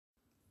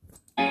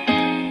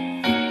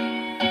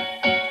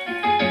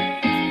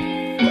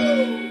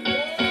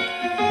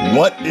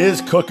What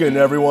is cooking,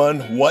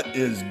 everyone? What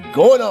is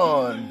going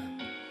on?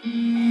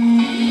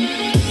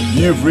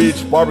 You've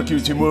reached Barbecue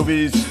 2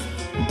 Movies.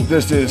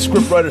 This is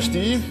scriptwriter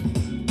Steve.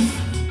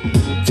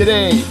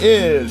 Today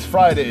is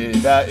Friday.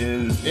 That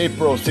is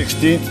April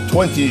 16th,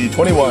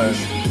 2021.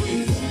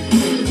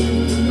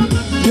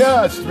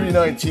 Yeah, it's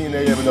 3:19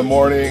 a.m. in the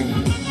morning.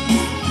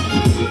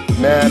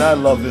 Man, I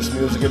love this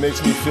music. It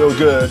makes me feel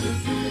good.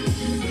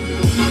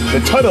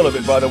 The title of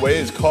it, by the way,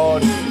 is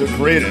called The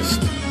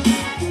Greatest.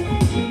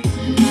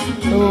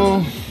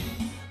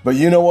 But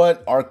you know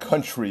what? Our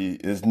country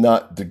is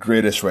not the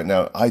greatest right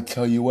now. I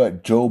tell you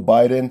what, Joe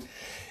Biden,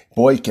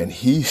 boy, can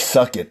he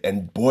suck it.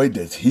 And boy,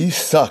 does he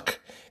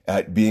suck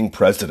at being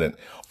president.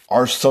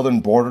 Our southern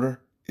border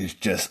is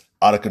just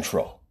out of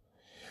control.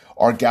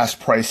 Our gas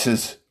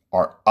prices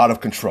are out of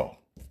control.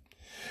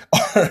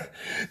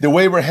 The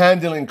way we're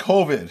handling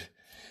COVID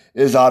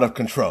is out of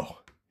control.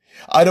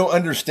 I don't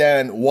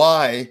understand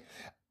why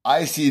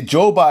I see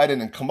Joe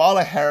Biden and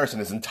Kamala Harris and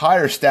his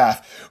entire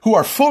staff, who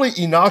are fully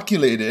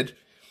inoculated,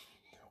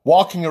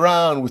 walking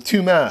around with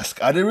 2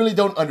 masks. I really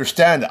don't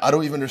understand it. I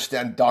don't even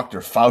understand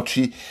Dr.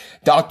 Fauci.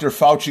 Dr.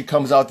 Fauci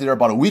comes out there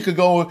about a week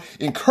ago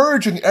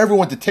encouraging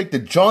everyone to take the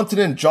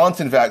Johnson &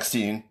 Johnson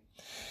vaccine.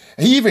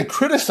 He even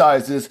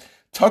criticizes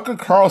Tucker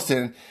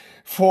Carlson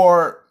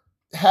for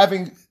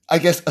having, I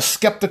guess, a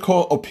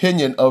skeptical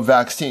opinion of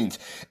vaccines.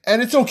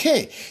 And it's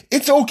okay.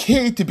 It's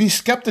okay to be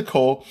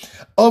skeptical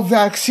of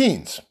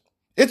vaccines.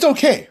 It's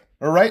okay.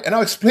 All right. And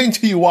I'll explain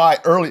to you why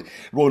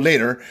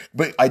later,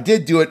 but I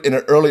did do it in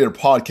an earlier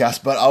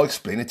podcast, but I'll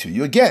explain it to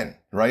you again.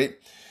 Right.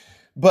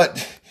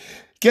 But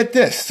get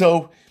this.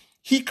 So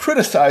he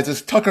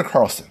criticizes Tucker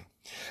Carlson.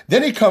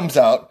 Then he comes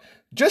out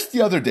just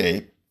the other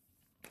day,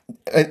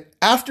 and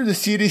after the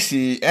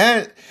CDC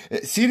and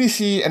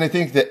I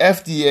think the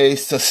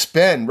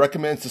FDA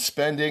recommend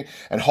suspending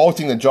and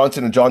halting the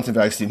Johnson & Johnson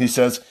vaccine. He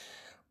says,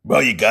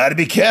 well, you got to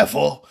be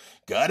careful.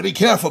 Got to be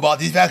careful about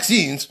these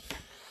vaccines.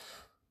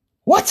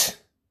 What?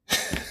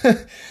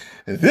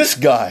 This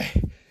guy,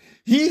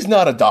 he's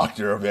not a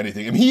doctor of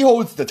anything. I mean, he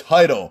holds the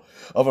title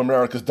of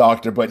America's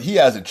doctor, but he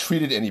hasn't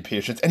treated any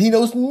patients, and he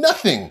knows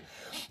nothing,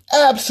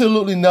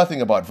 absolutely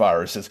nothing about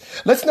viruses.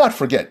 Let's not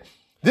forget,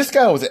 this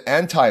guy was an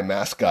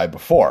anti-mask guy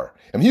before.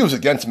 I mean, he was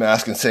against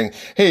masks and saying,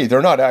 hey,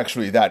 they're not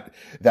actually not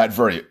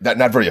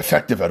very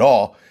effective at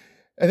all.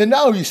 And then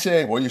now he's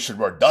saying, well, you should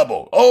wear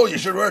double. Oh, you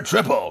should wear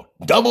triple.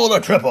 Double or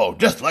triple,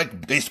 just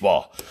like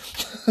baseball.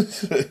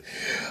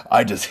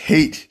 I just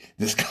hate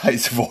this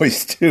guy's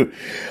voice too.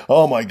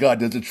 Oh my God,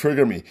 does it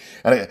trigger me?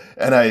 And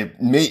I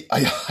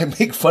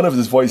make fun of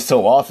his voice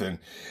so often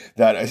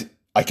that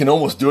I can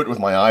almost do it with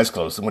my eyes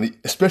closed. And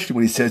especially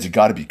when he says, you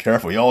gotta be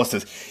careful. He always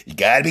says, you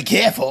gotta be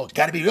careful.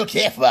 Gotta be real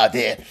careful out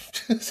there.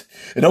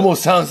 It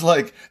almost sounds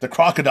like the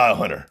crocodile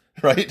hunter,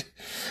 right?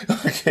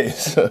 Okay,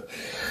 so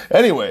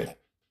anyway,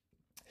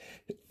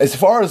 as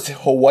far as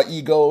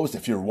Hawaii goes,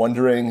 if you're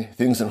wondering,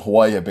 things in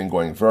Hawaii have been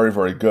going very,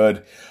 very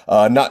good.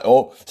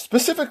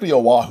 Specifically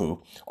Oahu,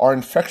 our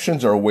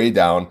infections are way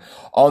down.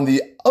 On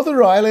the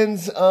other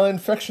islands,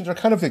 infections are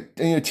kind of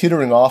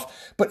teetering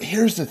off. But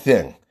here's the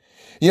thing.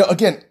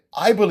 Again,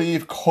 I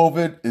believe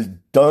COVID is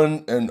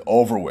done and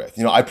over with.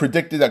 I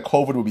predicted that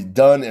COVID would be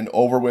done and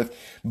over with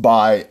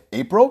by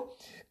April,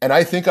 and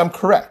I think I'm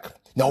correct.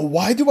 Now,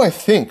 why do I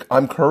think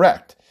I'm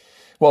correct?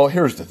 Well,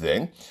 here's the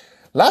thing.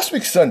 Last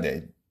week,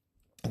 Sunday,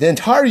 the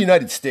entire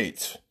United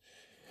States,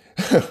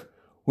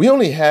 we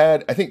only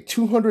had, I think,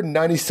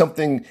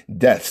 290-something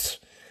deaths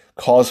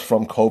caused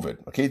from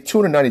COVID. Okay,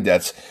 290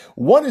 deaths.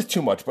 One is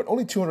too much, but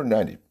only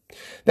 290.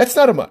 That's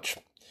not much.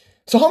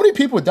 So how many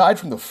people died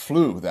from the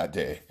flu that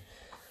day?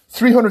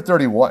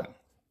 331.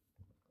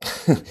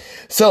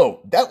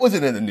 So that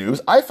wasn't in the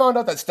news. I found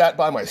out that stat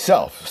by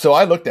myself. So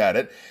I looked at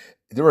it.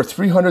 There were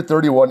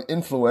 331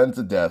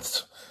 influenza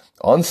deaths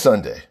on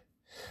Sunday.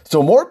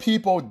 So more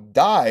people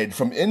died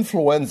from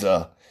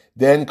influenza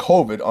than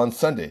COVID on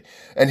Sunday.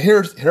 And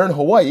here in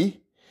Hawaii,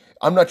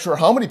 I'm not sure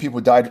how many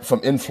people died from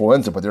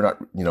influenza, but they're not,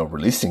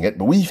 releasing it.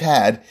 But we've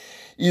had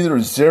either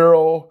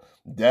 0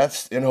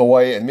 deaths in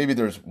Hawaii, and maybe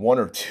there's 1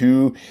 or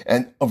 2.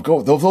 And of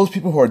those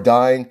people who are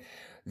dying,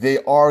 they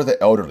are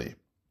the elderly.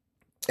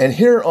 And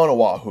here on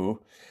Oahu,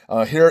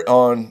 I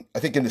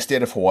think in the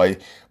state of Hawaii,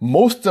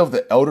 most of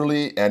the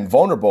elderly and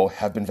vulnerable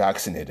have been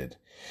vaccinated.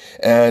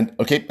 And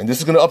this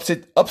is going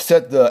to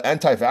upset the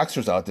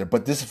anti-vaxxers out there,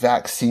 but this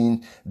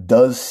vaccine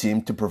does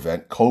seem to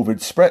prevent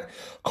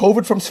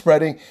COVID from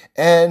spreading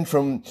and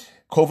from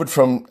COVID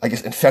from,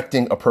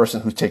 infecting a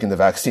person who's taken the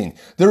vaccine.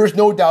 There is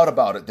no doubt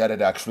about it that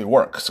it actually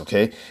works,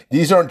 okay?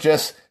 These aren't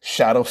just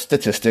shadow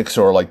statistics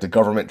or like the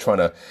government trying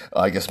to,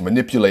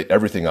 manipulate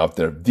everything out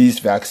there. These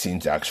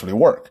vaccines actually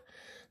work.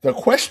 The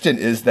question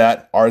is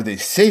that, are they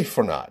safe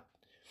or not?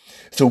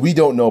 So we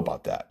don't know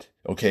about that,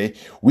 okay?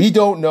 We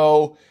don't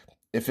know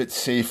if it's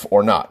safe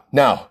or not.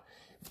 Now,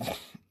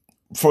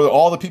 for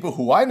all the people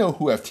who I know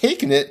who have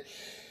taken it,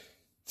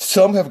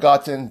 some have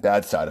gotten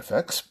bad side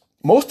effects.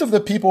 most of the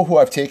people who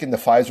have taken the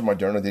Pfizer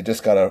Moderna, they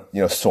just got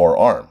a sore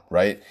arm,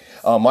 right?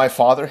 My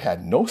father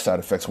had no side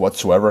effects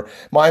whatsoever.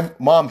 My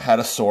mom had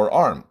a sore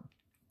arm.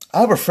 I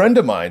have a friend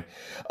of mine.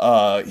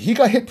 He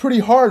got hit pretty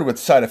hard with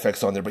side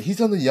effects on there, but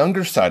he's on the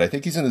younger side. I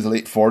think he's in his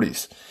late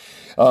 40s.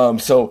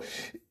 So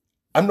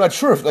I'm not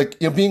sure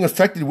if being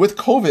infected with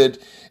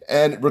COVID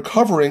and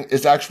recovering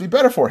is actually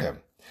better for him.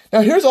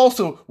 Now, here's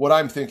also what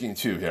I'm thinking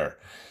too here.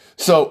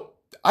 So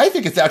I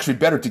think it's actually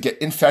better to get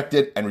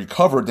infected and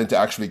recover than to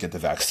actually get the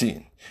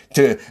vaccine.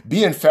 To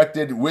be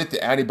infected with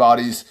the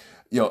antibodies,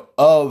 to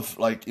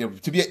be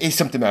an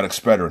asymptomatic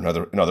spreader.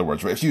 In other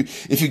words, right?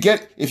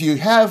 If you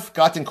have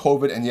gotten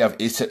COVID and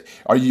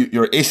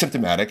you're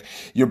asymptomatic,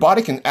 your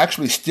body can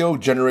actually still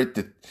generate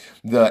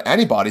the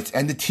antibodies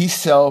and the T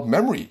cell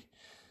memory.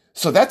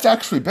 So that's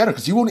actually better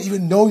because you won't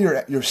even know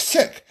you're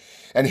sick.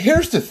 And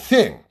here's the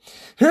thing.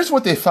 Here's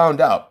what they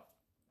found out.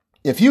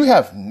 If you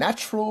have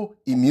natural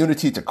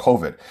immunity to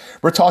COVID,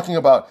 we're talking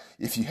about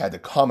if you had the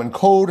common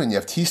cold and you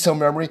have T cell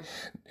memory.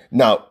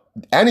 Now,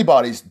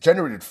 antibodies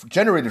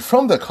generated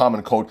from the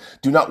common cold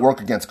do not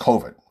work against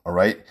COVID, all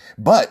right?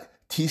 But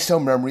T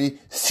cell memory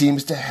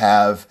seems to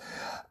have,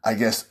 I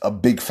guess, a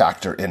big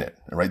factor in it,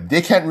 all right?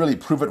 They can't really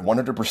prove it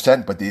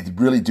 100%, but they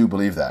really do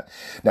believe that.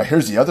 Now,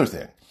 here's the other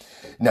thing.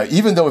 Now,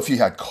 even though if you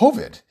had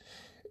COVID,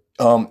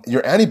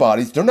 your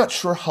antibodies, they're not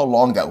sure how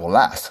long that will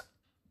last.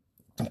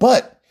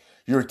 But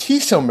your T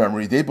cell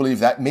memory, they believe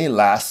that may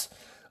last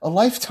a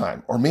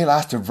lifetime or may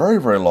last a very,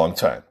 very long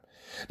time.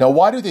 Now,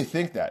 why do they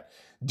think that?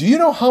 Do you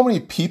know how many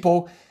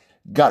people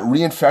got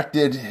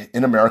reinfected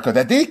in America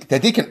that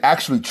they can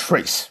actually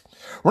trace?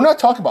 We're not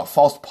talking about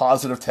false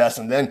positive tests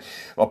and then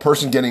a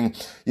person getting,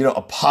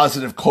 a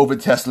positive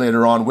COVID test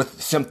later on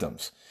with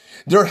symptoms.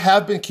 There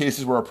have been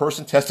cases where a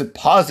person tested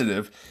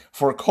positive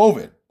for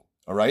COVID.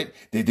 All right.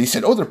 They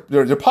said, oh,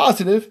 they're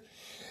positive.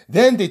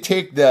 Then they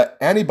take the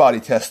antibody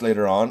test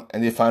later on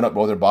and they find out,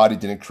 well, their body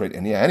didn't create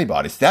any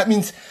antibodies. That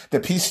means the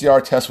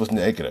PCR test was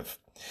negative.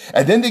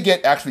 And then they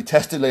get actually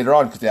tested later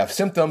on because they have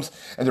symptoms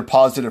and they're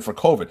positive for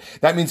COVID.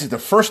 That means that the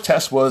first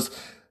test was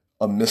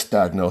a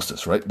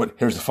misdiagnosis, right? But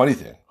here's the funny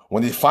thing.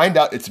 When they find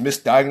out it's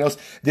misdiagnosed,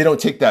 they don't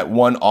take that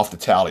one off the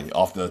tally,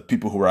 off the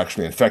people who were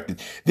actually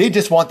infected. They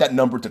just want that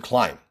number to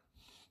climb.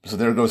 So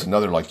there goes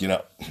another,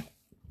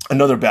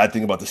 another bad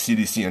thing about the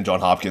CDC and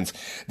Johns Hopkins.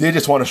 They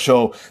just want to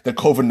show that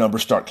COVID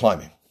numbers start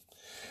climbing.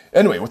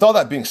 Anyway, with all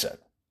that being said,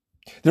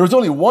 there was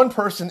only one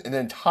person in the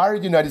entire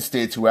United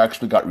States who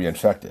actually got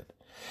reinfected.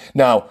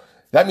 Now,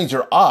 that means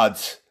your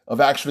odds of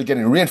actually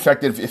getting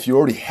reinfected if you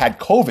already had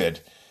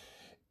COVID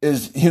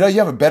is, you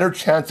have a better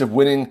chance of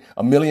winning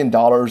 $1 million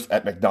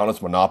at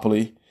McDonald's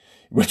Monopoly,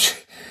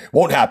 which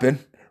won't happen,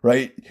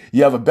 right?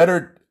 You have a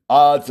better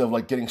odds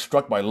of getting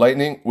struck by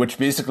lightning, which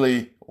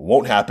basically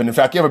won't happen. In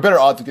fact, you have a better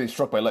odds of getting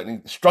struck by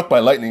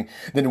lightning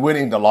than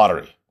winning the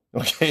lottery.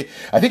 Okay.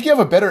 I think you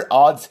have better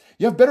odds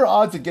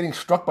of getting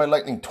struck by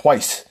lightning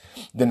twice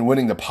than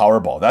winning the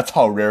Powerball. That's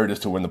how rare it is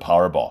to win the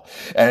Powerball.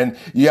 And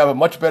you have a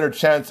much better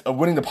chance of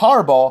winning the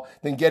Powerball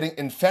than getting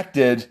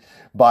infected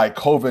by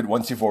COVID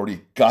once you've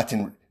already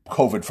gotten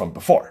COVID from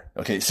before.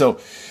 Okay. So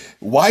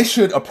why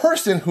should a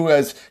person who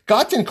has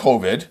gotten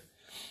COVID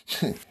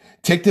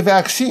take the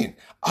vaccine?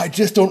 I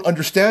just don't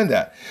understand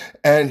that.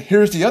 And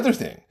here's the other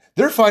thing.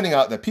 They're finding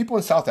out that people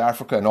in South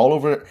Africa and all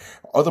over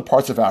other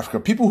parts of Africa,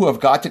 people who have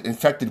gotten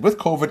infected with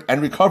COVID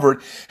and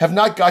recovered have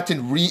not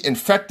gotten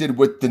reinfected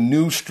with the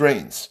new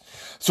strains.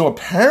 So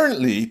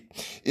apparently,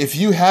 if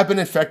you have been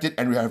infected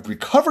and you have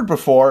recovered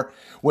before,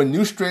 when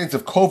new strains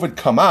of COVID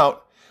come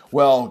out,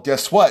 well,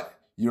 guess what?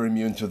 You're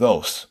immune to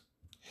those.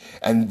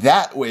 And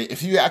that way,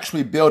 if you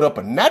actually build up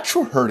a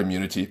natural herd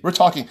immunity, we're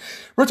talking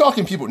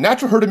people,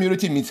 natural herd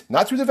immunity means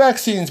not through the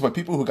vaccines, but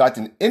people who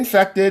gotten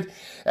infected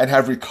and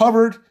have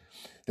recovered,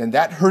 then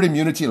that herd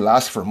immunity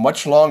lasts for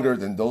much longer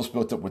than those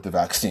built up with the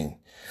vaccine.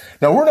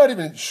 Now, we're not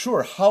even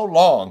sure how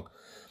long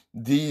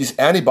these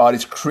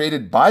antibodies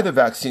created by the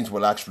vaccines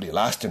will actually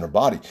last in our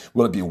body.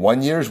 Will it be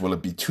 1 year? Will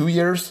it be 2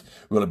 years?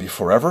 Will it be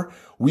forever?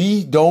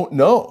 We don't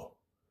know.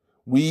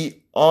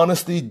 We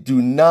honestly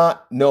do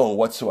not know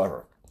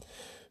whatsoever.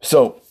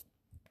 So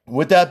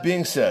with that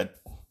being said,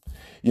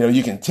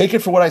 you can take it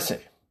for what I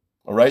say.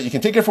 All right. You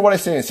can take it for what I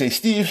say and say,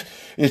 Steve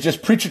is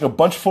just preaching a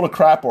bunch full of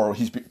crap or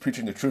he's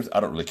preaching the truth. I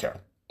don't really care.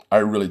 I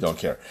really don't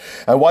care.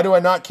 And why do I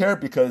not care?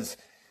 Because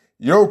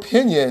your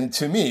opinion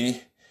to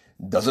me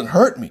doesn't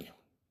hurt me.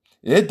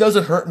 It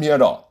doesn't hurt me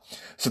at all.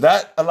 So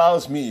that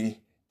allows me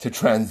to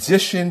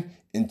transition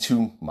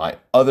into my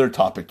other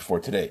topic for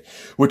today,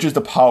 which is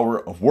the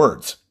power of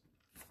words.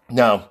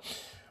 Now,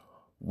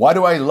 why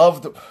do I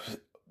love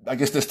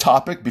this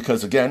topic?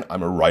 Because again,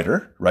 I'm a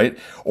writer, right?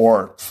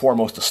 Or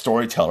foremost a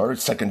storyteller,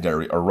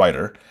 secondary a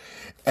writer.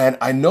 And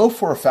I know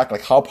for a fact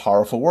how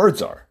powerful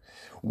words are.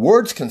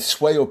 Words can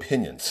sway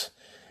opinions.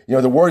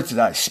 The words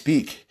that I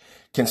speak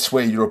can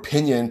sway your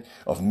opinion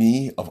of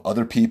me, of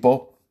other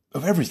people,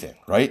 of everything,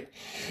 right?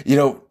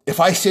 If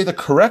I say the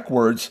correct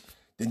words,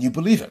 then you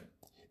believe it.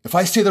 If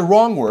I say the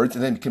wrong words,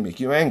 then it can make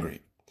you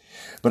angry.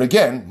 But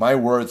again, my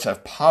words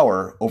have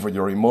power over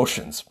your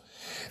emotions.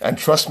 And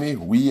trust me,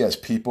 we as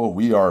people,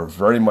 we are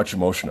very much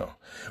emotional.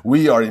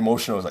 We are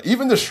emotional.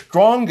 Even the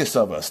strongest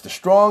of us, the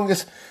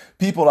strongest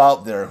people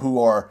out there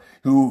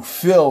who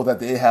feel that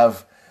they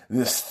have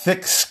this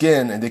thick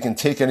skin and they can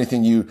take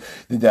anything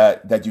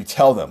that you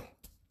tell them.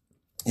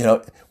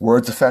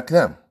 Words affect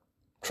them.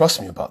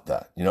 Trust me about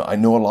that. I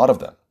know a lot of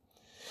them.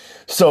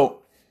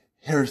 So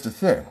here's the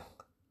thing.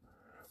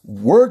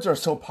 Words are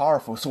so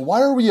powerful. So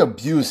why are we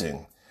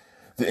abusing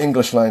the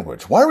English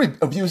language? Why are we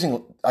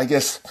abusing,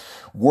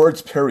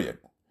 words, period?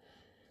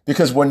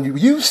 Because when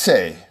you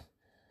say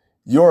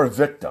you're a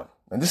victim,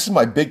 and this is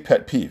my big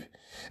pet peeve.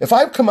 If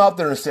I come out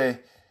there and say,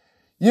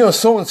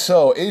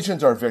 so-and-so,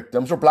 Asians are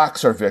victims, or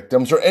blacks are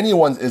victims, or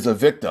anyone is a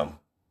victim,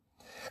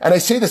 and I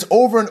say this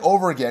over and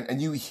over again,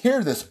 and you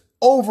hear this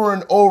over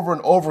and over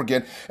and over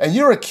again, and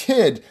you're a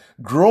kid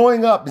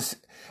growing up,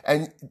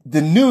 and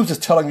the news is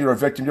telling you're a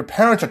victim, your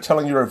parents are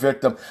telling you're a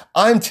victim,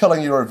 I'm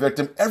telling you're a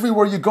victim,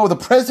 everywhere you go, the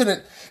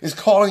president is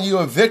calling you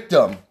a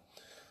victim.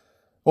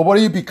 Well, what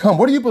do you become?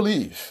 What do you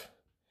believe?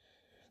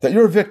 That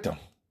you're a victim.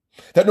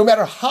 That no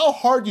matter how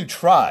hard you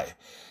try,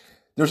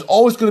 there's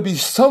always going to be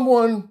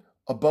someone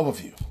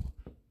above you.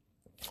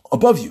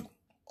 Above you.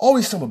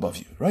 Always someone above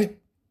you, right?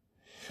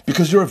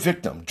 Because you're a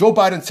victim. Joe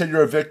Biden said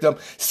you're a victim.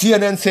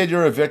 CNN said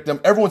you're a victim.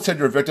 Everyone said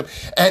you're a victim.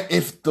 And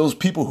if those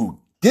people who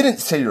didn't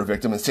say you're a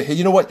victim and say, hey,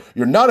 you know what?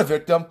 You're not a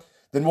victim,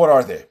 then what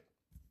are they?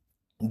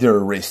 They're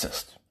a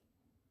racist.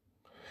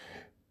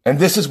 And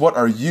this is what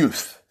our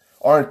youth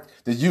aren't.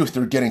 The youth,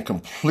 they're getting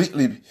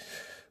completely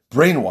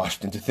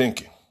brainwashed into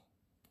thinking.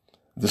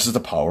 This is the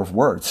power of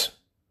words.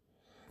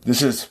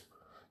 This is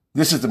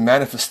the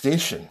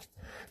manifestation.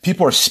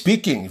 People are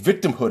speaking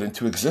victimhood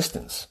into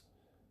existence.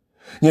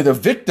 The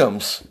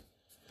victims,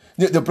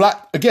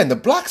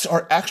 the blacks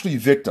are actually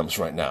victims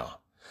right now,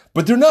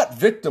 but they're not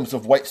victims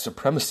of white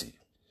supremacy.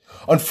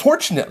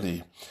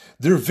 Unfortunately,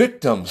 they're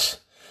victims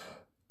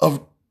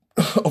of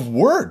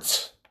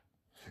words.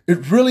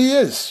 It really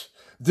is.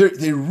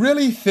 They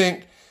really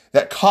think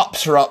that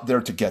cops are out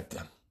there to get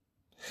them.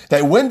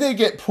 That when they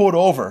get pulled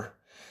over,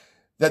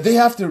 that they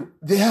have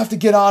to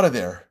get out of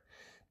there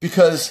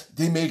because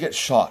they may get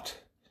shot.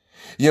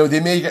 They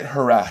may get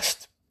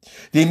harassed.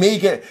 They may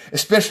get,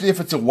 especially if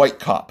it's a white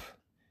cop.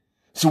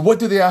 So what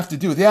do they have to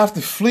do? They have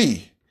to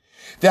flee.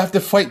 They have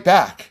to fight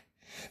back.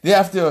 They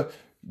have to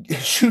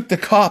shoot the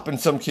cop in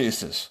some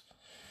cases.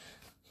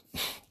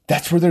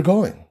 That's where they're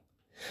going.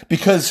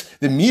 Because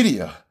the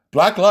media,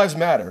 Black Lives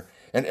Matter,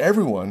 and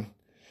everyone,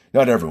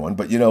 not everyone,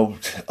 but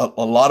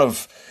a lot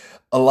of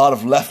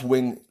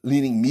left-wing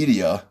leaning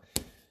media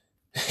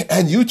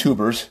and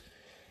YouTubers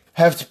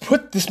have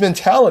put this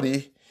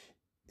mentality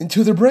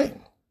into their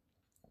brain.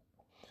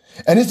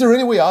 And is there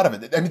any way out of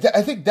it?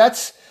 I think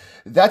that's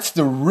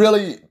the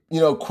really,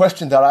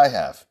 question that I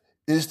have.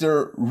 Is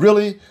there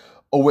really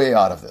a way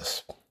out of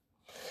this?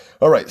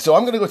 All right. So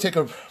I'm going to go take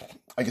a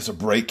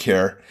break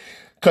here,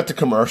 cut the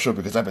commercial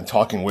because I've been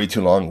talking way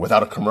too long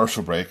without a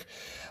commercial break.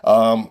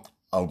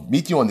 I'll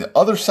meet you on the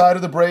other side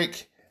of the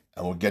break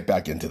and we'll get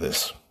back into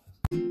this.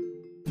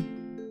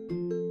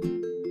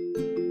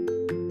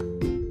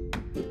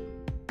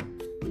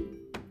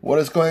 What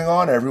is going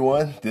on,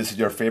 everyone? This is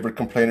your favorite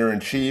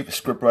complainer-in-chief,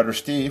 scriptwriter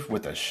Steve,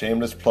 with a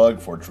shameless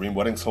plug for Dream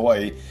Weddings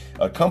Hawaii,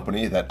 a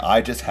company that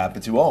I just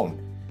happen to own.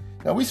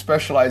 Now, we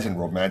specialize in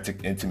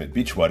romantic, intimate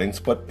beach weddings,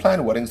 but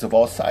plan weddings of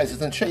all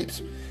sizes and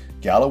shapes.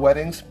 Gala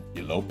weddings,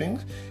 eloping,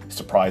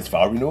 surprise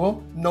vow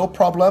renewal, no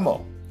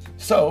problemo.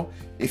 So,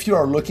 if you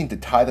are looking to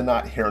tie the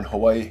knot here in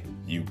Hawaii,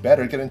 you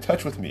better get in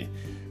touch with me.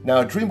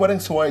 Now, Dream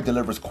Weddings Hawaii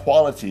delivers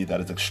quality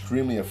that is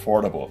extremely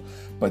affordable,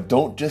 but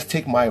don't just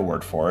take my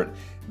word for it.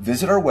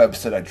 Visit our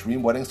website at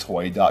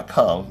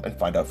dreamweddingshawaii.com and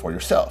find out for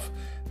yourself.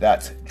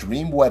 That's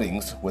Dream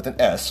Weddings with an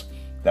S.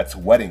 That's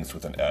Weddings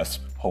with an S,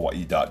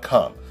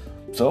 Hawaii.com.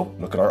 So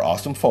look at our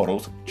awesome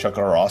photos, check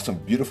out our awesome,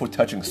 beautiful,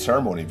 touching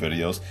ceremony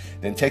videos,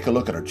 then take a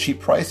look at our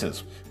cheap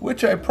prices,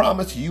 which I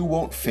promise you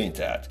won't faint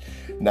at.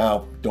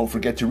 Now, don't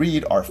forget to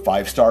read our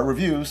 5-star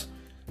reviews.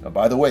 Now,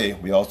 by the way,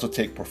 we also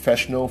take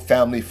professional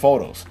family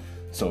photos.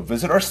 So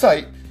visit our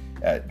site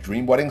at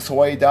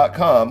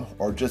dreamweddingshawaii.com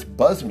or just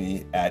buzz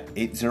me at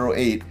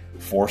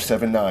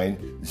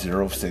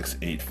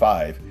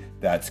 808-479-0685.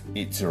 That's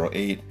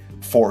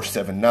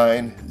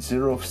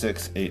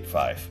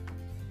 808-479-0685.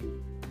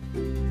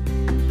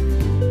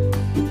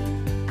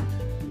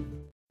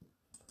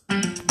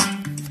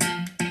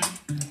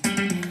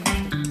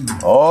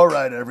 All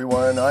right,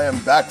 everyone, I am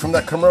back from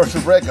that commercial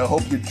break. I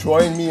hope you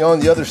join me on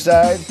the other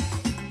side.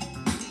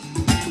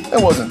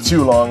 It wasn't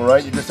too long,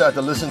 right? You just had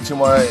to listen to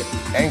my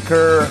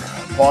Anchor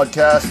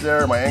podcast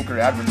there, my Anchor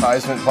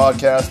advertisement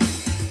podcast.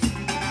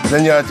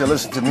 Then you had to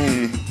listen to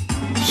me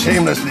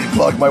shamelessly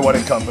plug my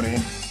wedding company.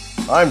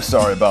 I'm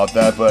sorry about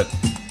that, but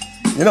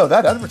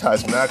that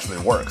advertisement actually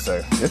works.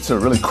 It's a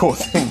really cool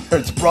thing.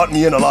 It's brought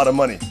me in a lot of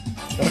money.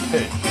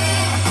 Okay.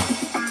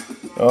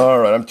 All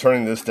right, I'm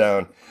turning this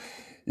down.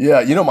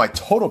 Yeah, my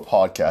total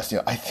podcast,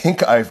 I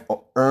think I've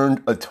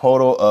earned a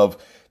total of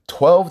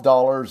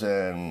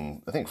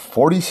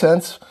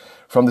 $12.40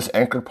 from this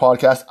Anchor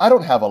podcast. I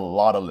don't have a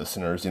lot of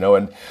listeners, and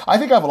I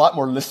think I have a lot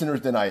more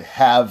listeners than I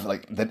have,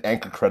 that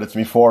Anchor credits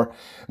me for.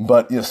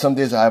 But, some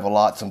days I have a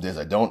lot, some days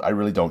I don't. I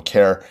really don't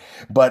care.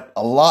 But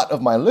a lot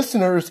of my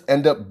listeners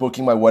end up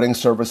booking my wedding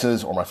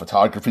services or my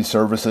photography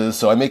services.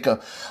 So I make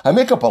up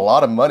a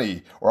lot of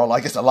money, or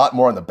I guess a lot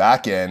more on the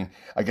back end,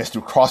 I guess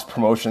through cross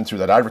promotion through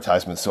that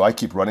advertisement. So I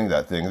keep running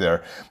that thing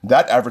there.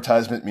 That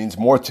advertisement means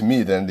more to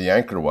me than the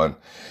Anchor one,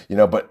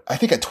 but I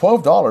think at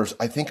 $12,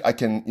 I think I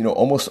can,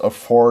 almost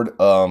afford,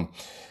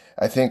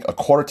 I think a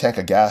quarter tank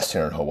of gas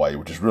here in Hawaii,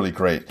 which is really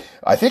great.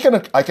 I think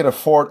I can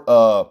afford,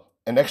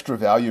 an extra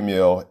value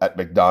meal at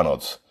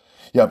McDonald's.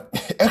 Yeah,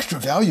 extra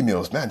value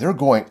meals, man, they're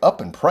going up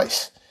in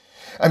price.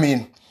 I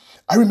mean,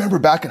 I remember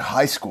back in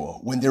high school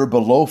when they were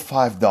below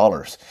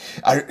 $5.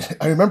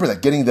 I remember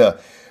that, getting the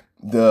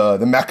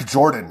Mac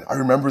Jordan. I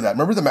remember that.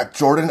 Remember the Mac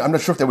Jordan? I'm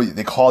not sure if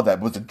they called that.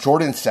 It was a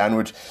Jordan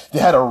sandwich. They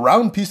had a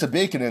round piece of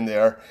bacon in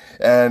there,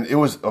 and it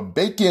was a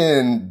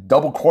bacon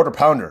double quarter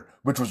pounder,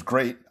 which was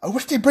great. I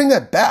wish they bring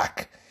that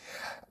back.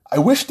 I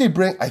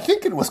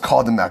think it was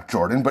called the Mac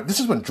Jordan, but this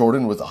is when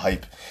Jordan was a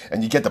hype,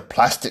 and you get the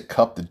plastic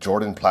cup, the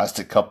Jordan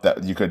plastic cup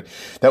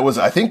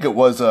I think it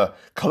was a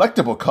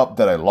collectible cup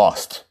that I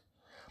lost.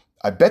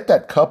 I bet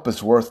that cup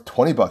is worth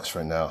 $20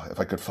 right now, if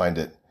I could find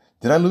it.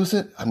 Did I lose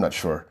it? I'm not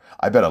sure.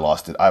 I bet I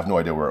lost it. I have no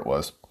idea where it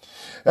was.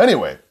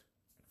 Anyway,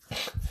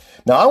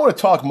 now I want to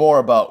talk more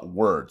about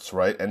words,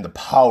 right? And the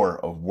power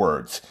of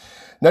words.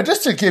 Now,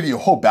 just to give you a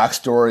whole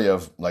backstory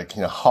of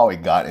how I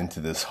got into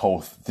this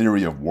whole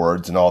theory of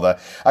words and all that,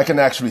 I can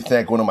actually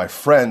thank one of my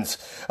friends.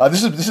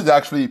 This is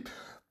actually,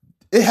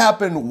 it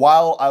happened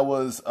while I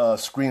was a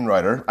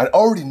screenwriter. I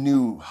already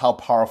knew how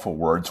powerful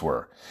words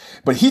were,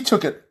 but he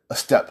took it a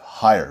step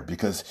higher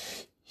because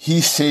he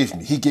saved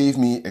me. He gave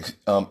me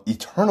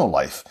eternal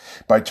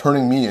life by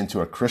turning me into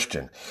a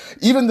Christian.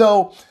 Even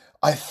though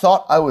I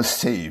thought I was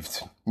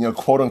saved,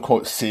 quote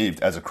unquote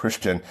saved as a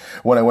Christian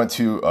when I went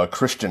to a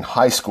Christian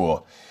high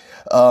school,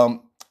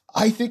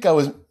 I think I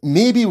was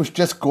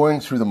just going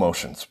through the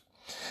motions.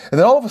 And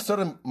then all of a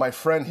sudden, my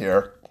friend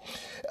here,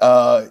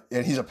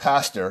 and he's a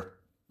pastor,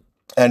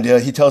 and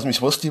he tells me,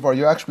 well, Steve, are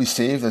you actually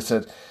saved? I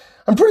said,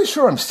 I'm pretty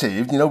sure I'm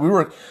saved. We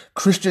were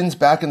Christians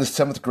back in the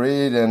 7th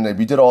grade, and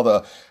we did all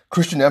the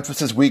Christian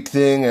Emphasis Week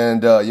thing,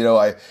 and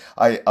I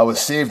was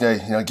saved.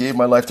 I gave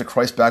my life to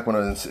Christ back when I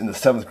was in the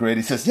 7th grade.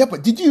 He says, yeah,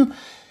 but did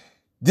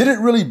it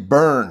really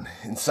burn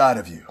inside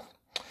of you?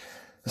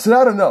 I said,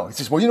 I don't know. He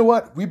says, well, you know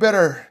what? We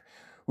better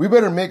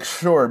make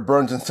sure it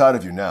burns inside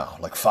of you now,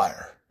 like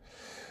fire.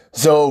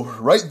 So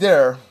right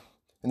there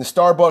in the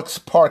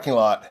Starbucks parking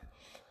lot,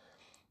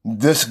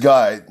 this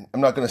guy,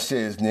 I'm not going to say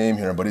his name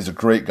here, but he's a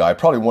great guy,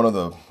 probably one of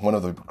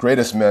the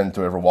greatest men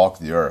to ever walk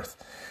the earth.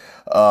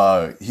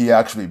 He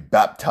actually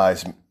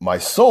baptized my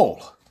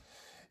soul,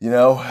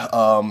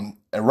 and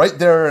right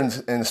there in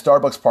the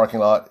Starbucks parking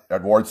lot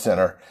at Ward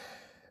Center.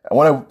 And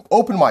when I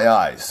opened my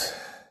eyes,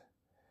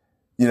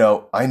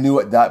 I knew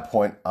at that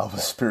point I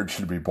was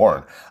spiritually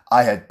reborn.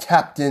 I had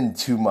tapped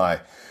into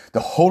the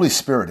Holy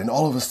Spirit, and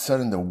all of a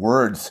sudden the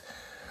words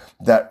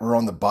that were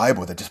on the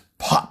Bible that just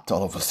popped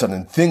all of a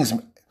sudden.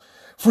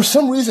 For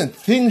some reason,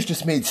 things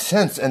just made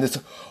sense. And this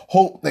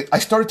I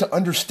started to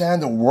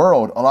understand the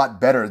world a lot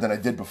better than I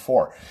did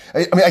before.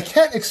 I mean, I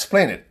can't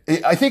explain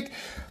it. I think,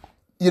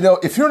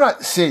 if you're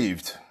not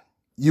saved,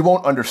 you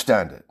won't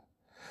understand it.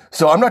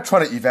 So I'm not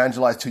trying to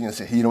evangelize to you and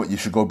say, hey, you know what, you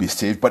should go be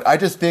saved. But I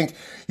just think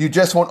you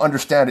just won't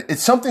understand it.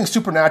 It's something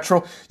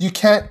supernatural. You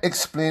can't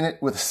explain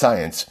it with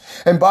science.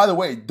 And by the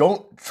way,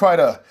 don't try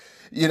to,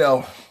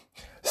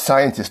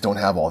 scientists don't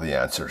have all the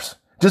answers.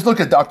 Just look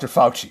at Dr.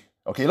 Fauci.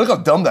 Okay, look how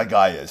dumb that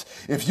guy is.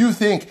 If you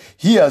think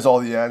he has all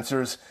the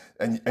answers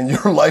and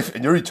your life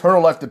and your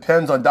eternal life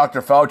depends on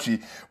Dr.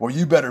 Fauci, well,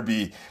 you better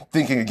be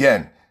thinking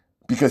again,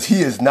 because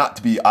he is not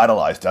to be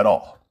idolized at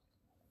all.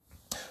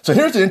 So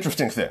here's the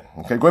interesting thing,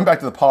 okay, going back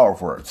to the power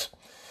of words.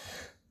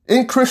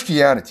 In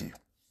Christianity,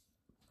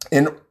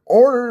 in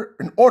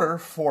order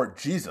for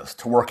Jesus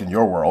to work in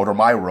your world or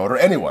my world or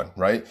anyone,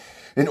 right?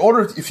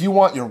 If you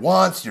want your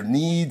wants, your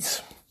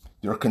needs,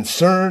 your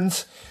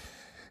concerns,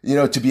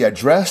 to be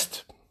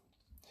addressed,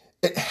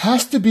 it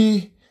has to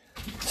be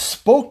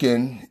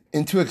spoken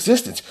into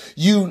existence.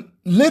 You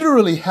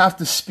literally have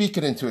to speak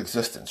it into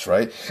existence,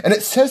 right? And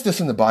it says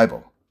this in the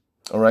Bible,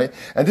 all right?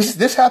 And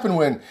this happened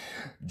when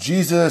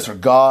Jesus or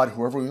God,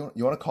 whoever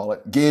you want to call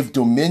it, gave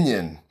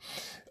dominion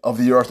of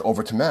the earth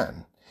over to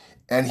man.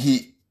 And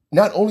he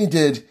not only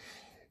did,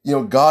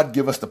 God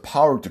give us the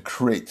power to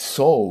create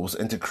souls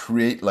and to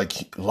create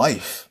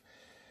life,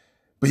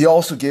 but he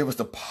also gave us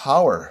the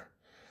power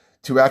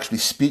to actually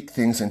speak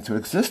things into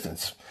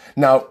existence.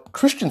 Now,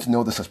 Christians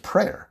know this as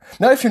prayer.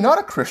 Now, if you're not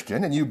a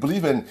Christian and you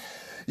believe in,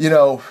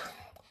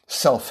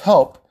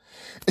 self-help,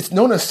 it's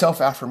known as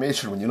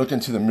self-affirmation. When you look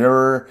into the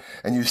mirror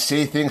and you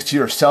say things to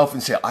yourself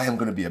and say, I am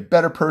going to be a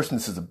better person.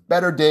 This is a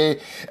better day.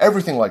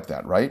 Everything like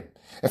that, right?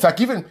 In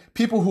fact, even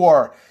people who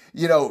are,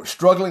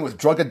 struggling with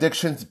drug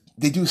addictions,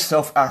 they do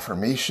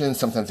self-affirmation.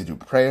 Sometimes they do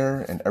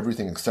prayer and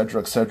everything, etc.,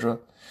 etc.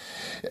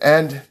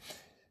 And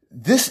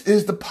this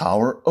is the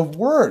power of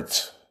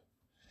words.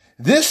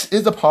 This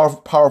is the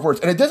power of words.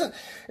 And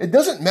it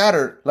doesn't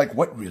matter like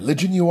what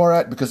religion you are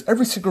at, because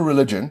every single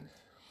religion,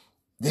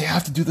 they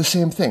have to do the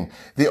same thing.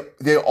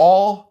 They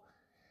all,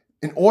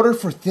 in order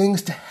for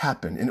things to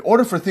happen, in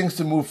order for things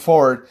to move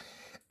forward,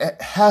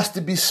 it has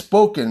to be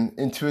spoken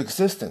into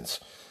existence.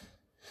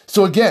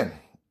 So again,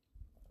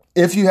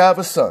 if you have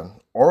a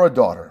son or a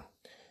daughter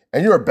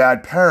and you're a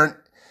bad parent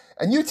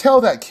and you tell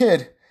that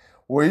kid,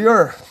 well,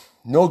 you're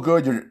no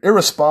good, you're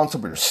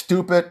irresponsible, you're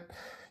stupid,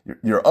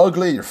 you're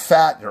ugly, you're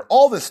fat, you're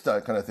all this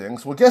stuff kind of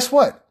things. Well, guess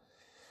what?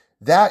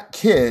 That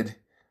kid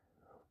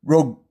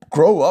will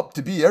grow up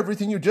to be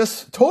everything you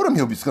just told him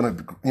he's going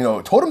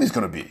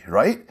to be,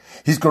 right?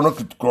 He's going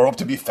to grow up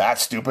to be fat,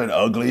 stupid,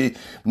 ugly,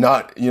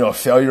 not, a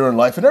failure in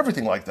life and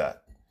everything like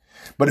that.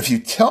 But if you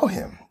tell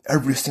him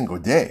every single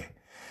day,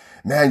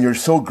 man, you're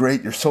so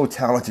great, you're so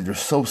talented, you're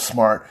so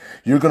smart,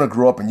 you're going to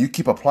grow up and you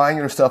keep applying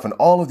yourself and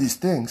all of these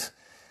things,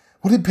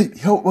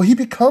 he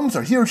becomes,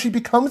 or he or she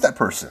becomes that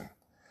person,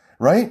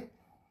 right?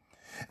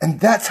 And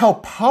that's how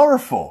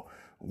powerful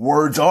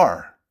words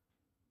are.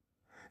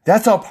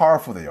 That's how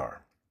powerful they are.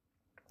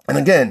 And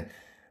again,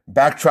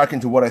 backtracking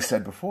to what I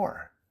said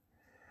before.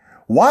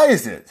 Why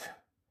is it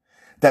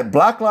that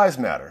Black Lives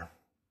Matter,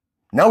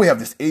 now we have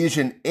this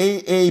Asian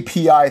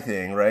AAPI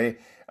thing, right?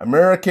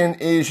 American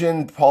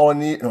Asian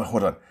Polynesian, no,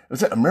 hold on.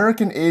 Was it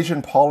American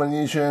Asian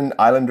Polynesian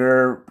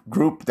Islander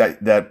group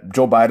that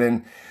Joe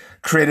Biden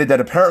created that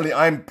apparently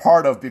I'm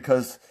part of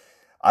because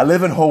I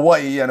live in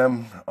Hawaii and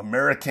I'm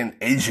American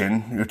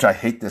Asian, which I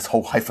hate this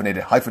whole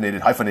hyphenated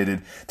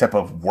type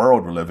of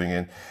world we're living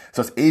in.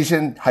 So it's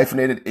Asian,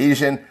 hyphenated,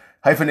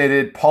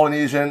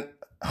 Polynesian,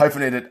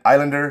 hyphenated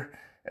Islander,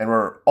 and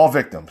we're all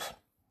victims.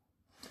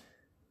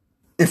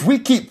 If we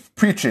keep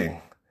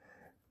preaching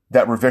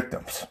that we're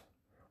victims,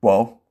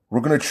 well,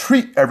 we're going to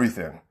treat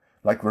everything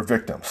like we're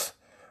victims.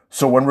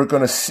 So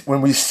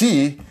when we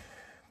see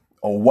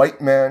a white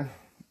man,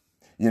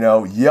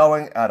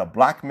 yelling at a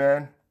black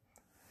man,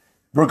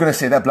 we're going to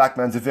say that black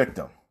man's a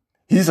victim.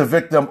 He's a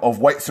victim of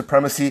white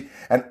supremacy,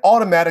 and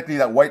automatically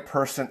that white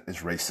person is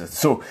racist.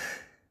 So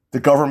the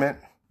government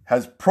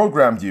has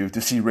programmed you to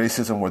see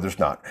racism where there's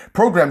not.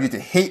 Programmed you to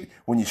hate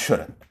when you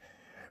shouldn't.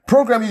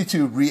 Programmed you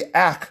to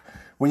react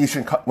when you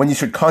should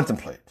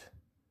contemplate.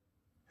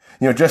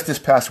 Just this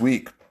past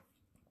week,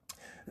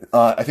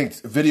 I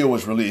think a video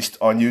was released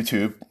on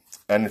YouTube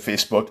and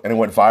Facebook, and it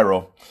went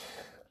viral,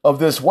 of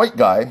this white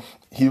guy.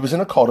 He was in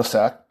a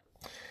cul-de-sac,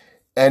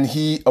 and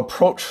he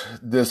approached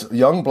this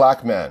young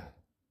black man,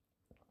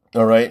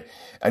 all right?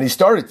 And he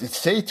started to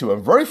say to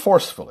him very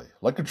forcefully,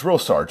 like a drill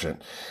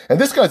sergeant.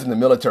 And this guy's in the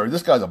military.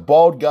 This guy's a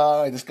bald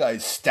guy. This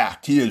guy's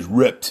stacked. He is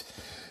ripped.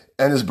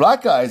 And this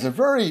black guy is he's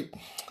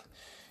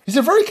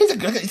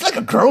like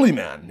a girly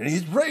man. And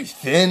he's very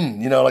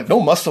thin, like no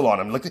muscle on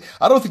him.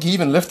 I don't think he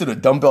even lifted a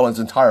dumbbell in his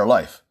entire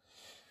life.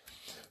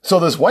 So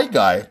this white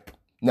guy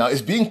now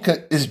is being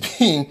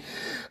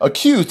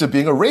accused of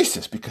being a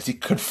racist because he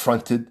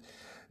confronted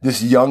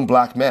this young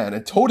black man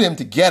and told him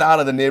to get out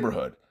of the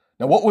neighborhood.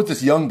 Now, what was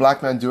this young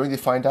black man doing, they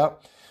find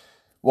out?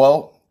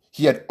 Well,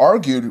 he had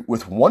argued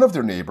with one of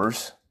their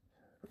neighbors,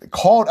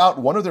 called out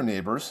one of their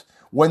neighbors,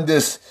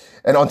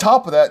 and on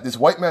top of that, this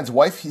white man's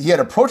wife, he had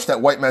approached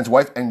that white man's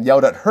wife and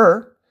yelled at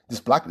her,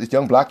 this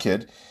young black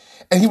kid,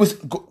 and he was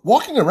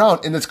walking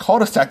around in this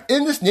cul-de-sac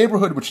in this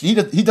neighborhood, which he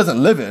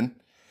doesn't live in,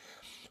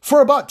 for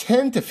about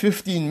 10 to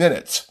 15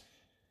 minutes.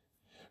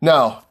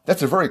 Now,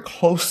 that's a very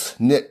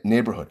close-knit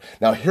neighborhood.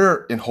 Now,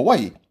 here in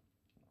Hawaii,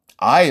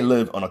 I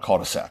live on a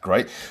cul-de-sac,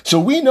 right?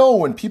 So we know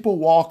when people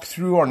walk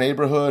through our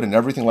neighborhood and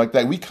everything like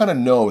that, we kind of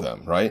know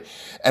them, right?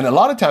 And a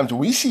lot of times when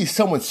we see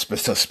someone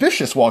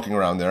suspicious walking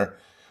around there,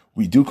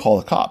 we do call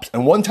the cops.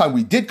 And one time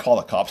we did call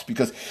the cops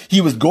because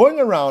he was going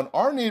around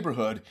our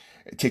neighborhood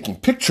taking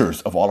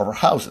pictures of all of our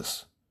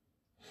houses.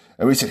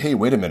 And we said, hey,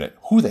 wait a minute.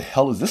 Who the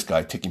hell is this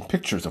guy taking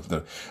pictures of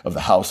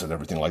the house and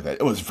everything like that?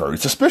 It was very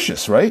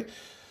suspicious, right?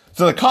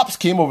 So the cops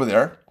came over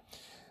there.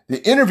 They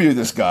interviewed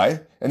this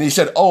guy and he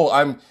said,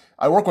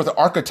 I work with an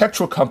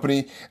architectural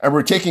company and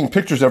we're taking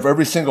pictures of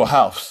every single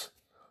house.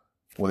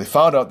 Well, they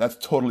found out that's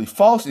totally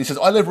false. He says,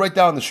 I live right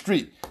down the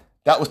street.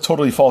 That was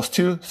totally false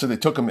too. So they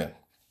took him in.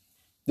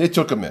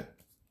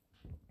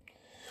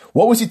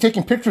 What was he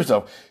taking pictures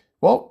of?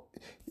 Well,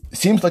 it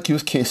seems like he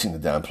was casing the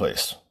damn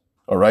place.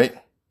 All right.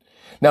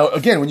 Now,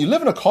 again, when you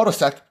live in a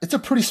cul-de-sac, it's a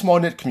pretty small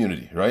knit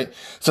community, right?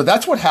 So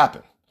that's what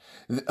happened.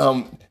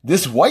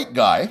 This white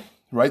guy,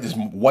 right? This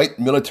white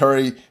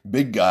military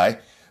big guy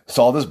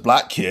saw this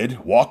black kid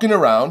walking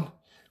around,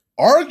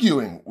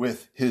 arguing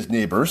with his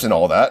neighbors and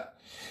all that.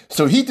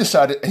 So he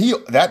decided,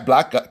 that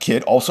black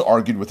kid also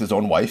argued with his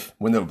own wife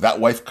when that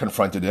wife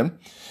confronted him.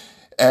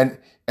 And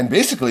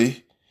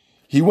basically,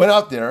 he went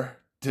out there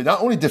to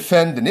not only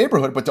defend the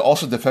neighborhood, but to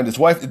also defend his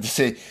wife and to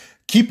say,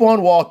 keep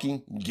on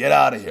walking, get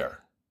out of here.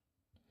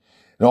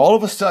 And all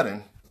of a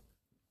sudden,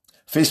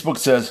 Facebook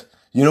says,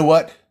 you know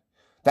what?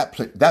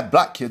 That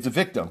black kid's a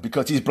victim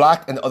because he's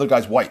black and the other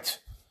guy's white,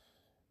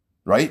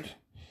 right?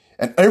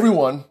 And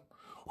everyone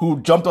who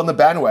jumped on the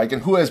bandwagon,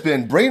 who has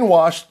been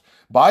brainwashed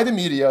by the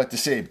media to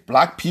say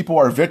black people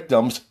are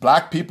victims,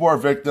 black people are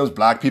victims,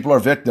 black people are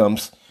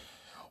victims.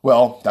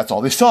 Well, that's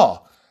all they saw.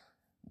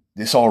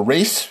 They saw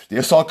race,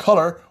 they saw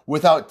color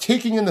without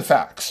taking in the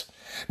facts.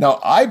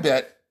 Now, I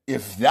bet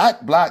if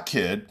that black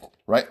kid,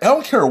 right, I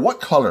don't care what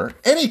color,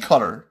 any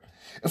color,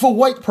 if a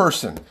white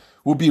person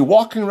will be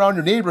walking around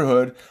your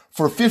neighborhood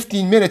for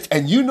 15 minutes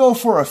and you know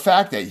for a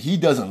fact that he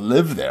doesn't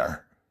live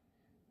there,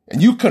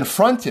 and you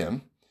confront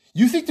him,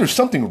 you think there's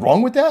something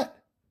wrong with that?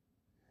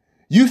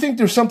 You think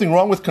there's something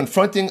wrong with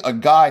confronting a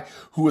guy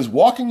who is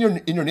walking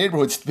in your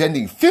neighborhood,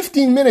 spending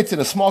 15 minutes in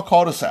a small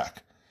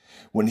cul-de-sac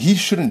when he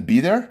shouldn't be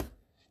there,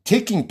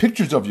 taking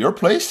pictures of your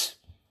place,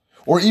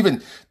 or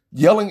even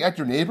yelling at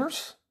your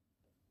neighbors?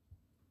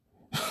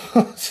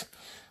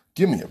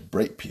 Give me a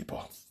break,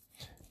 people.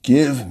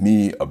 Give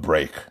me a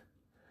break.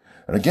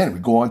 And again, we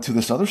go on to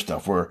this other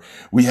stuff where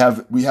we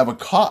have a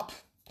cop.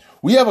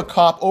 We have a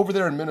cop over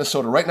there in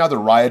Minnesota. Right now they're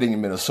rioting in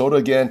Minnesota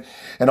again.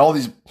 And all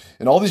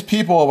these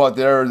people out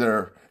there,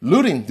 they're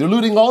looting. They're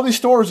looting all these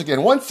stores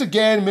again. Once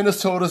again,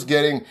 Minnesota's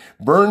getting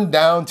burned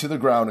down to the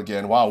ground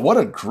again. Wow, what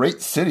a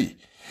great city.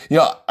 You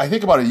know, I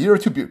think about a year or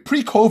two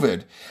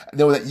pre-COVID,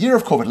 that year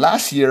of COVID,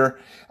 last year,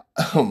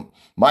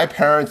 my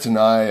parents and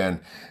I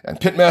and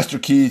Pitmaster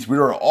Keith, we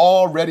were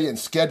all ready and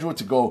scheduled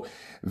to go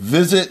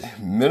visit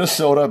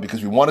Minnesota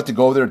because we wanted to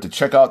go there to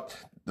check out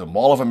the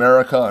Mall of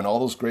America and all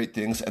those great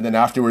things. And then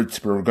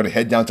afterwards, we were going to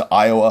head down to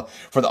Iowa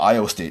for the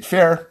Iowa State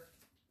Fair.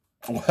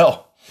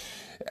 Well,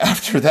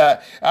 after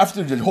that,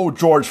 after the whole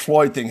George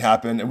Floyd thing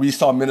happened and we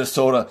saw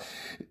Minnesota,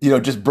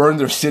 just burn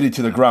their city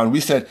to the ground, we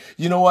said,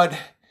 you know what?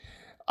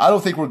 I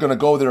don't think we're going to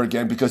go there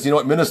again because, you know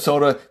what?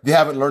 Minnesota, they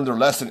haven't learned their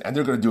lesson and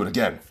they're going to do it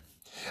again.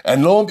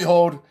 And lo and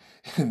behold,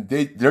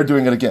 they're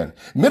doing it again.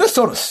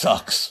 Minnesota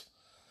sucks.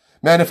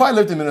 Man, if I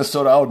lived in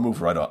Minnesota, I would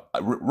move right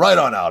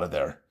on out of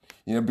there.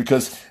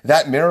 Because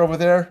that mayor over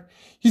there,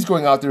 he's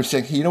going out there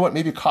saying, hey, you know what?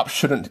 Maybe cops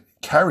shouldn't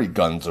carry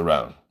guns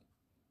around,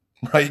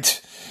 right?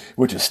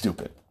 Which is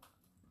stupid.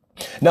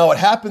 Now, what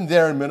happened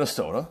there in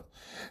Minnesota,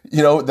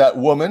 that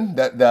woman,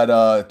 that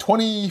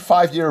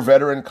 25-year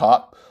veteran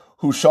cop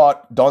who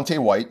shot Daunte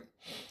White,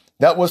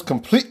 that was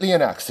completely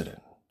an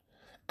accident.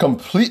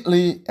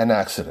 Completely an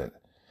accident.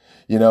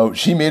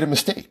 She made a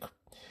mistake.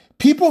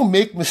 People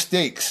make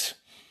mistakes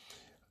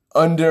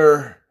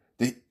under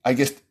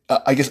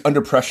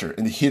under pressure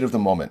in the heat of the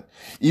moment.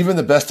 Even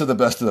the best of the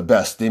best of the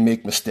best, they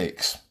make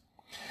mistakes.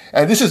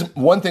 And this is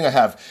one thing I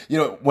have,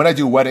 when I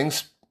do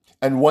weddings,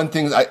 and one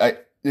thing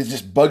it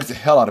just bugs the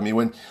hell out of me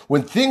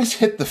when things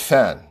hit the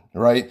fan,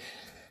 right?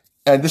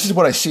 And this is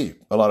what I see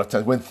a lot of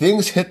times. When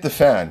things hit the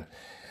fan,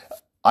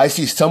 I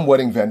see some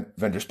wedding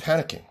vendors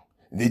panicking.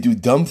 They do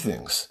dumb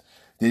things.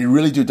 They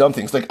really do dumb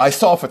things. Like I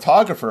saw a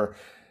photographer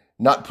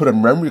not put a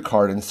memory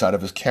card inside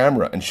of his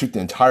camera and shoot the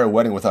entire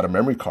wedding without a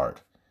memory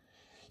card.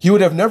 He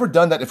would have never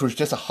done that if it was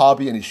just a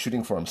hobby and he's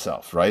shooting for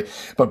himself, right?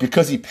 But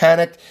because he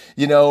panicked,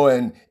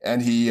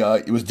 and he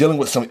was dealing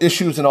with some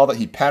issues and all that,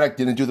 he panicked,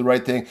 didn't do the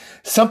right thing.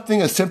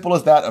 Something as simple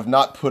as that of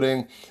not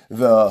putting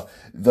the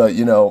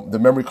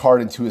memory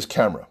card into his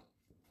camera.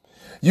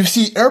 You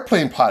see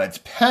airplane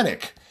pilots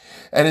panic,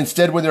 and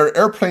instead when their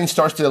airplane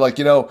starts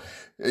to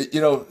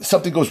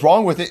something goes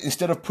wrong with it,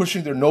 instead of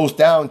pushing their nose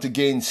down to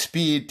gain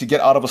speed to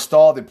get out of a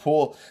stall, they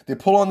pull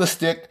on the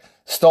stick,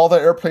 stall the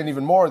airplane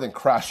even more, then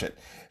crash it.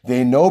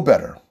 They know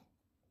better.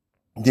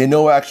 They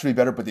know actually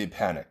better, but they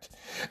panicked.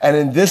 And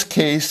in this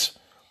case,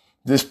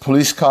 this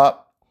police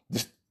cop,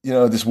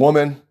 this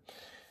woman,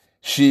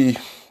 she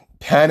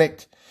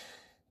panicked,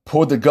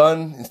 pulled the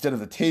gun instead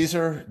of the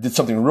taser, did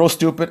something real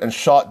stupid, and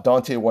shot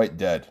Daunte White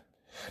dead.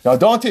 Now,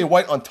 Daunte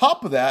White, on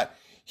top of that,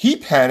 he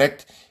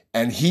panicked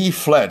and he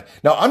fled.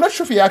 Now, I'm not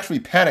sure if he actually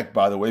panicked,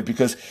 by the way,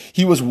 because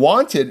he was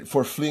wanted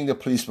for fleeing the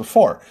police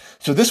before.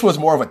 So this was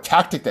more of a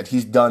tactic that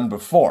he's done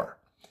before.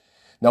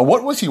 Now,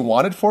 what was he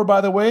wanted for, by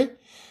the way?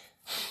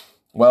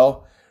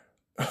 Well,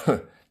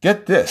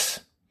 get this.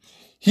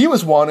 He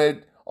was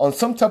wanted on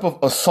some type of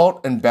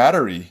assault and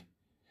battery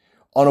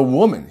on a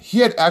woman. He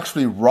had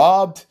actually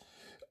robbed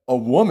a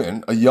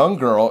woman, a young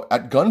girl,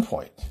 at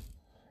gunpoint.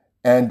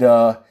 And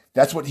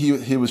that's what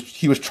he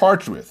was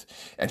charged with.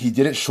 And he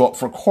didn't show up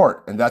for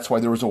court. And that's why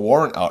there was a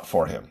warrant out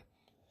for him.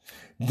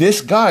 This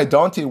guy,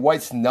 Daunte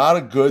White's not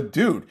a good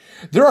dude.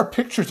 There are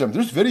pictures of him.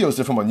 There's videos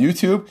of him on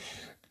YouTube.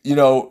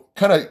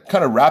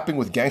 Kind of rapping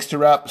with gangster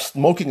rap,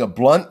 smoking a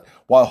blunt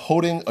while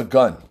holding a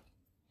gun.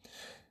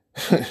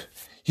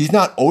 He's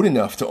not old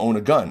enough to own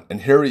a gun,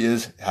 and here he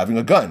is having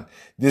a gun.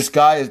 This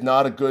guy is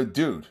not a good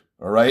dude,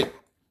 all right?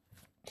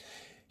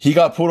 He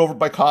got pulled over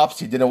by cops.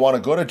 He didn't want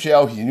to go to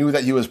jail. He knew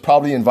that he was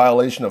probably in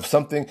violation of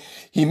something.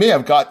 He may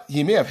have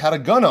had a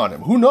gun on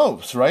him. Who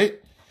knows, right?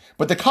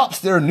 But the cops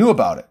there knew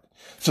about it.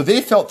 So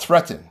they felt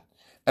threatened.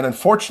 And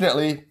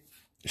unfortunately,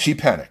 she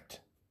panicked.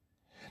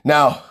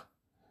 Now,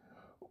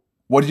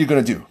 what are you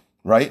going to do,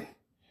 right?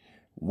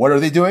 What are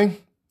they doing?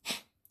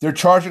 They're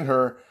charging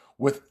her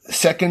with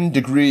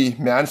second-degree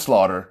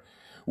manslaughter,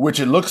 which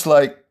it looks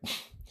like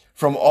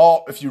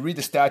if you read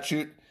the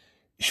statute,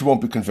 she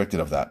won't be convicted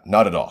of that.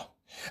 Not at all.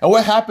 And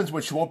what happens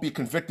when she won't be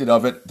convicted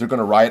of it? They're going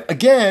to riot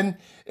again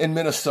in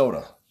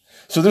Minnesota.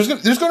 So there's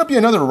going to be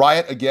another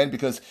riot again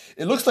because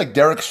it looks like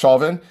Derek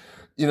Chauvin,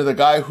 the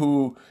guy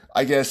who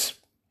I guess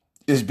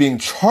is being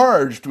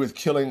charged with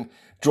killing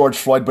George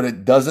Floyd, but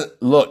it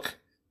doesn't look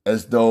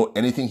as though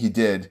anything he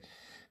did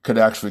could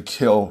actually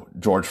kill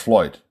George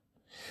Floyd.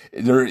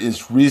 There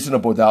is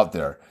reasonable doubt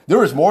there.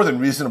 There is more than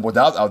reasonable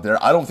doubt out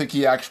there. I don't think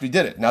he actually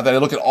did it. Now that I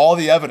look at all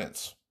the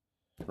evidence,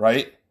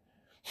 right?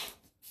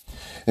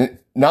 And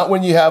not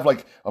when you have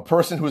like a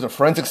person who's a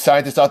forensic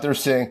scientist out there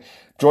saying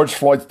George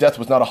Floyd's death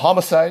was not a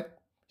homicide.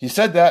 He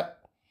said that.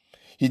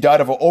 He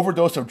died of an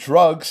overdose of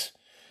drugs.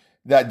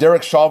 That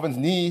Derek Chauvin's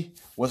knee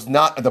was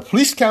not, the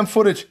police cam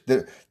footage,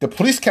 the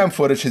police cam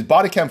footage, his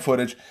body cam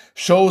footage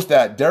shows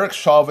that Derek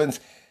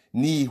Chauvin's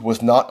knee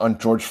was not on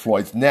George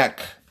Floyd's neck.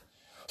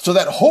 So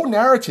that whole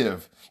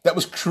narrative that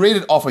was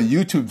created off a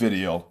YouTube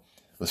video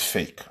was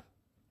fake.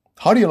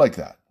 How do you like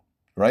that?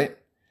 Right?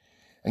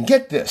 And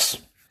get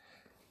this.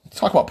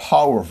 Talk about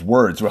power of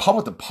words. Well, how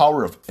about the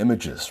power of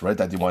images, right?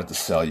 That they wanted to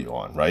sell you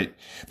on, right?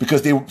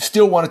 Because they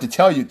still wanted to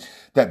tell you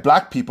that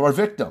black people are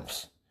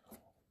victims.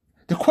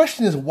 The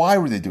question is, why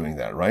were they doing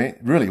that, right?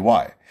 Really,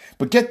 why?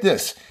 But get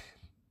this.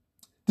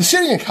 The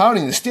city and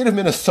county in the state of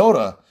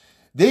Minnesota,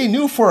 they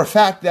knew for a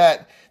fact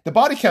that the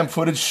body cam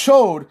footage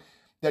showed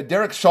that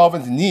Derek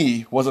Chauvin's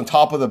knee was on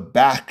top of the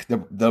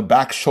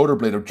back shoulder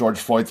blade of George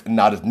Floyd's and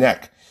not his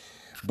neck.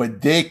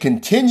 But they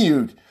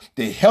continued,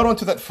 they held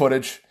onto that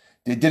footage.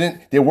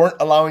 They weren't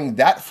allowing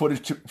that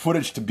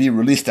footage to be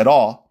released at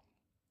all.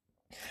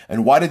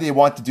 And why did they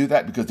want to do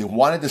that? Because they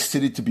wanted the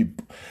city to be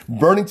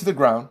burning to the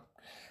ground.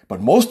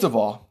 But most of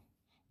all,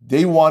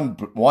 they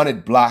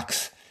wanted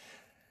blacks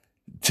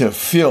to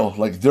feel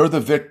like they're the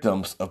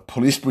victims of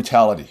police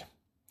brutality.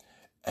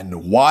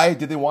 And why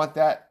did they want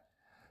that?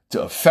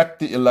 To affect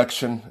the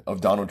election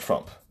of Donald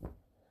Trump.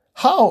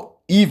 How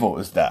evil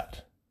is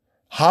that?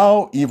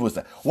 How evil is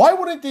that? Why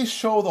wouldn't they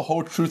show the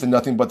whole truth and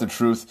nothing but the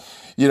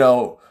truth?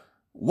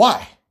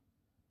 Why?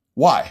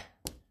 Why?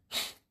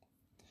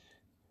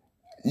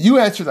 You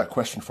answer that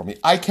question for me.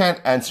 I can't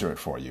answer it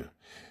for you.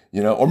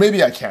 Or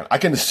maybe I can. I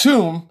can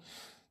assume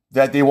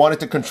that they wanted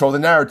to control the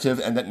narrative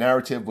and that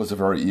narrative was a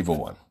very evil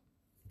one.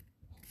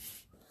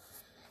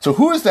 So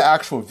who is the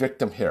actual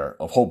victim here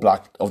of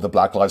the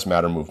Black Lives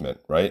Matter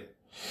movement, right?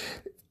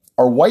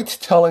 Are whites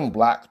telling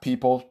black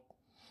people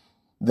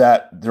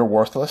that they're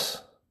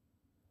worthless?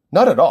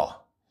 Not at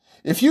all.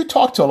 If you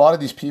talk to a lot of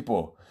these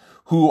people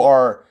who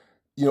are,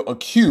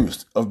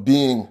 accused of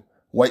being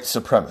white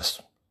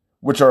supremacists,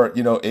 which are,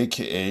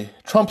 AKA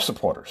Trump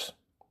supporters,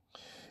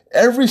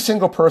 every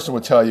single person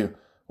would tell you,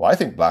 well, I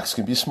think blacks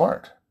can be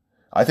smart.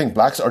 I think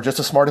blacks are just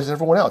as smart as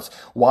everyone else.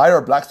 Why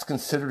are blacks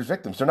considered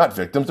victims? They're not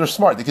victims. They're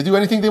smart. They can do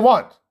anything they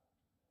want.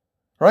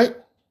 Right?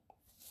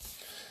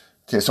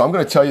 Okay, so I'm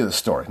going to tell you the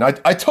story. Now,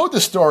 I told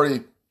this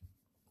story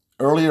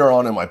earlier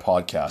on in my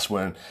podcast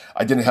when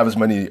I didn't have as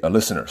many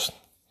listeners.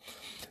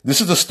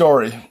 This is a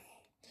story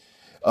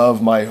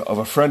of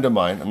a friend of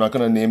mine. I'm not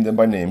going to name them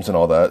by names and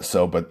all that.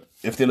 But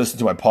if they listen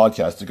to my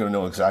podcast, they're going to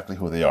know exactly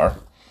who they are.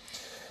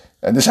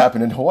 And this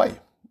happened in Hawaii.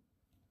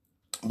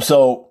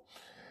 So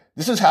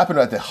this has happened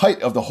at the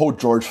height of the whole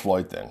George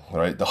Floyd thing,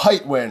 right? The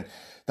height when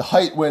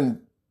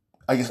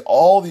I guess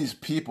all these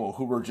people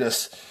who were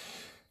just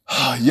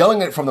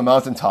yelling it from the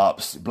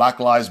mountaintops, Black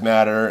Lives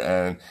Matter,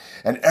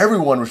 and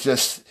everyone was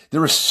just,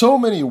 there were so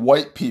many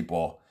white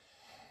people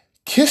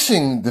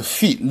kissing the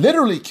feet,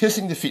 literally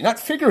kissing the feet, not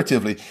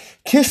figuratively,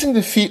 kissing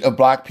the feet of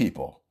black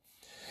people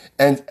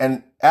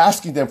and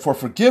asking them for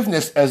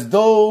forgiveness as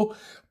though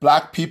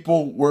black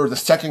people were the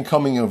second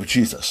coming of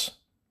Jesus.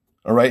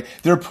 All right.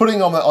 They're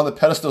putting on the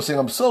pedestal saying,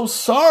 I'm so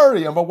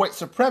sorry. I'm a white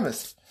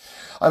supremacist.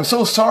 I'm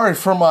so sorry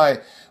for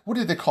what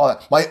did they call it?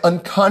 My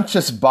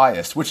unconscious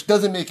bias, which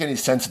doesn't make any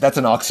sense. That's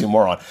an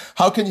oxymoron.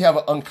 How can you have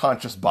an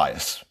unconscious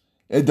bias?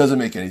 It doesn't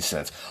make any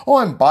sense. Oh,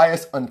 I'm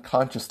biased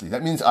unconsciously.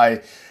 That means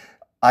I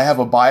have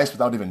a bias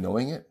without even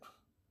knowing it.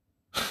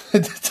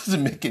 It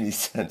doesn't make any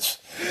sense.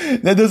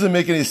 That doesn't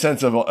make any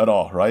sense at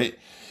all, right?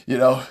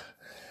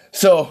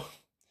 So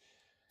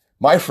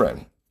my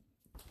friend,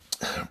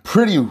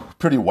 pretty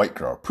white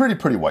girl,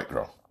 pretty white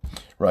girl,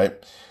 right?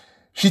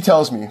 She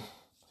tells me,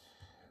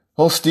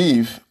 "Oh,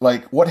 Steve,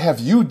 what have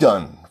you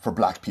done for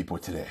black people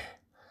today?"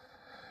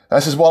 And I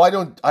says, "Well,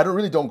 I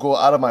really don't go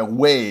out of my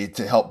way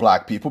to help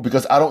black people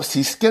because I don't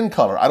see skin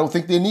color. I don't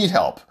think they need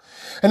help."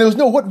 And it was,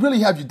 "No, what really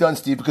have you done,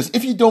 Steve? Because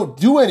if you don't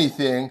do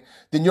anything,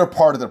 then you're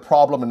part of the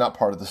problem and not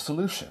part of the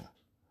solution."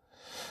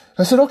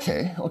 I said,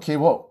 okay,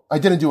 well, I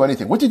didn't do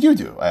anything. What did you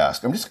do? I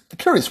asked. I'm just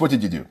curious, what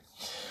did you do?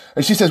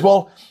 And she says,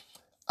 "Well,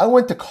 I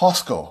went to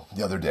Costco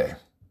the other day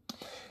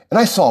and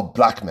I saw a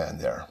black man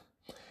there.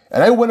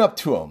 And I went up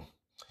to him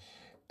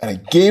and I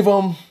gave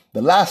him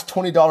the last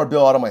 $20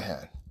 bill out of my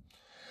hand.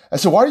 I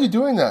said, 'Why are you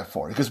doing that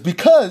for?'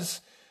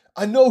 Because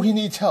I know he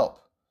needs help."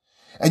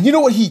 And you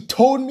know what he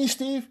told me,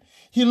 Steve?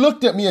 He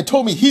looked at me and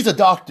told me he's a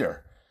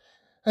doctor.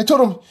 I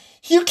told him,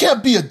 "You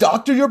can't be a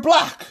doctor, you're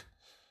black."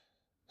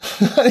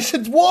 And I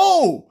said,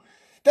 "Whoa,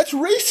 That's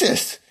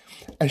racist.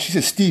 And she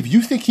said, Steve,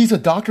 you think he's a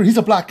doctor? He's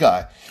a black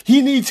guy.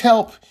 He needs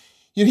help.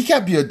 He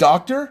can't be a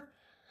doctor.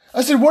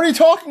 I said, what are you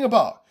talking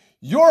about?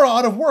 You're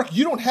out of work.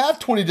 You don't have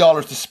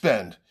 $20 to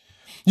spend.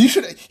 He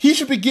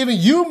should be giving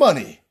you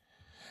money.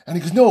 And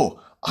he goes, no,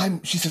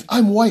 she says,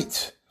 I'm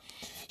white.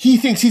 He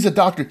thinks he's a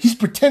doctor. He's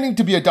pretending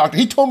to be a doctor.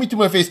 He told me to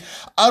my face,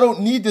 I don't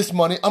need this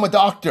money. I'm a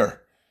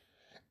doctor.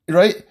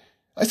 Right?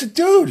 I said,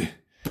 dude,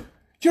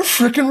 you're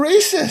freaking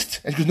racist.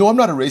 And he goes, no, I'm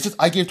not a racist.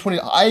 I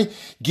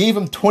gave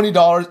him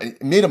 $20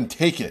 and made him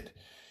take it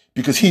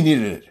because he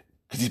needed it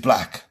because he's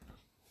black.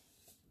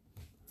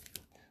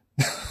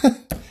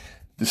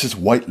 This is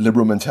white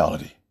liberal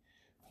mentality.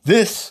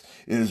 This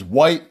is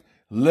white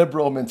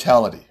liberal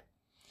mentality.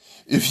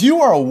 If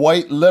you are a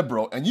white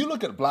liberal and you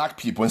look at black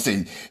people and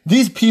say,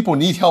 these people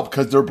need help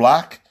because they're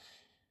black,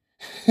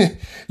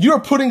 you're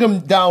putting them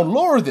down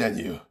lower than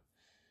you.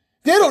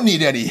 They don't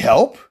need any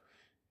help.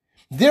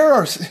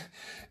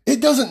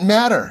 It doesn't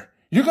matter.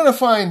 You're going to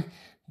find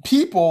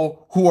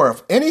people who are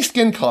of any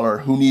skin color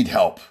who need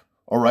help.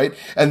 All right.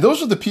 And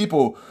those are the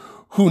people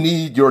who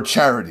need your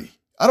charity.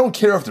 I don't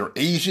care if they're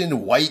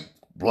Asian, white,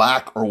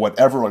 black, or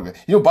whatever.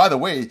 By the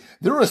way,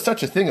 there was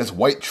such a thing as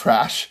white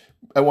trash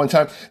at one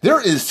time. There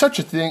is such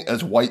a thing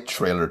as white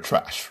trailer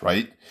trash,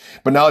 right?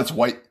 But now it's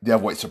white. They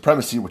have white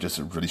supremacy, which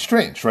is really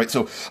strange, right?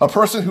 So a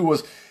person who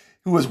was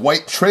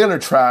white trailer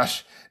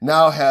trash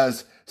now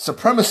has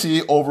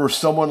supremacy over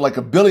someone like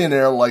a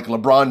billionaire like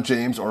LeBron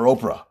James or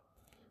Oprah.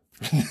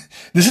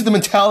 This is the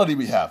mentality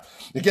we have.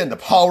 Again, the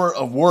power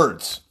of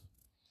words.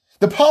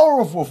 The power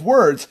of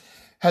words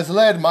has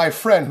led my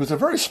friend, who's a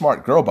very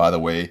smart girl, by the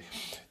way,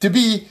 to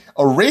be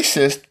a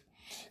racist,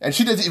 and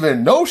she doesn't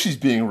even know she's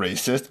being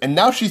racist, and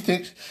now she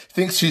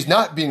thinks she's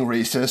not being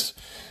racist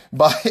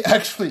by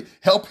actually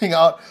helping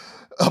out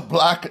a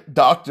black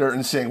doctor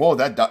and saying, whoa,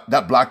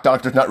 that black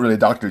doctor's not really a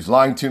doctor, he's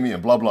lying to me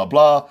and blah, blah,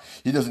 blah.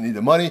 He doesn't need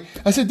the money.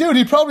 I said, dude,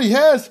 he probably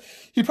has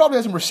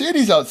a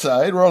Mercedes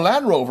outside or a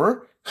Land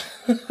Rover.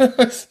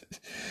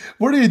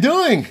 What are you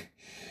doing?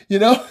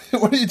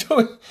 What are you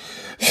doing?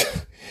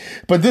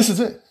 But this is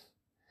it.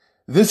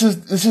 This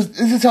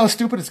is how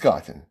stupid it's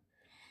gotten.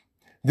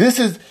 This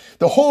is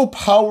the whole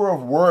power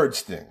of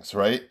words things,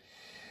 right?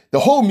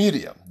 The whole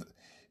media.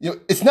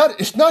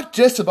 It's not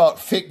just about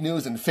fake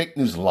news and fake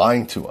news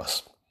lying to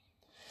us.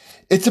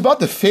 It's about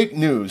the fake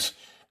news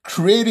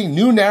creating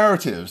new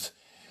narratives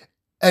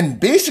and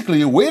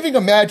basically waving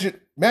a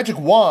magic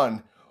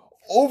wand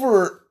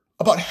over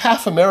about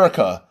half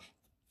America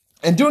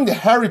and doing the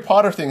Harry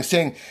Potter thing,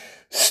 saying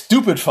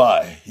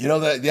stupidify.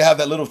 That they have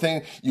that little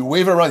thing, you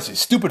wave it around and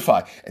say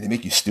stupidify, and they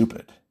make you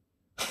stupid.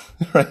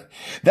 Right?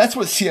 That's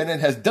what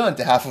CNN has done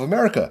to half of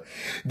America.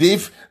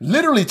 They've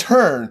literally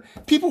turned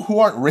people who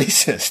aren't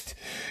racist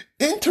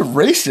into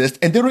racist,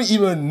 and they don't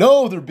even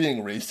know they're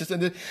being racist.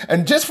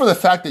 And just for the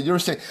fact that you're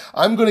saying,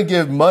 I'm going to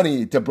give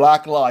money to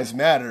Black Lives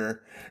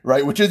Matter,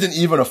 right? Which isn't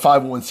even a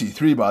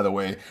 501c3, by the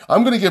way.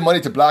 I'm going to give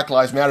money to Black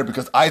Lives Matter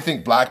because I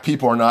think black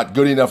people are not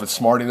good enough and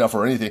smart enough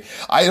or anything.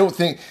 I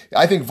think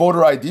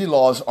voter ID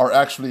laws are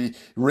actually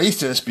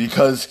racist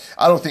because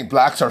I don't think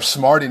blacks are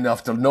smart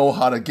enough to know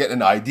how to get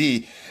an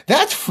ID.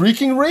 That's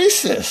freaking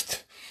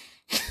racist.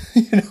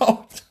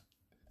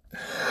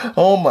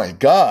 Oh my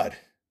God.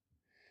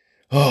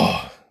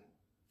 Oh,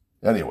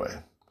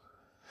 anyway,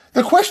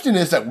 the question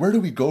is that where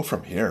do we go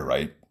from here,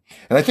 right?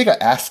 And I think I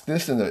asked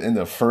this in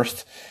the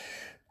first,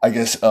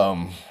 part of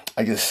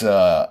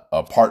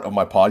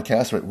my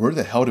podcast, right? Where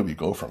the hell do we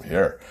go from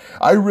here?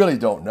 I really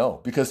don't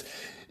know because,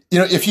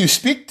 if you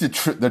speak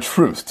the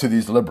truth to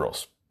these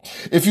liberals,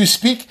 if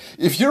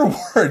your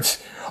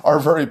words are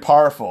very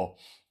powerful,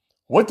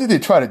 what did they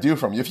try to do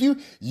from you? If you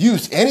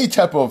use any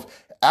type of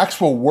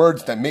actual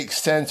words that make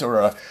sense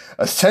or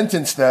a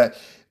sentence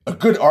a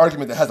good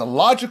argument that has a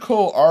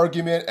logical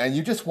argument, and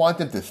you just want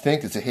them to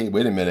think and say, hey,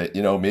 wait a minute,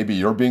 maybe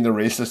you're being the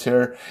racist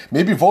here.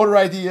 Maybe voter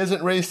ID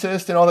isn't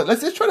racist and all that.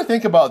 Let's just try to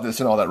think about this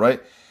and all that, right?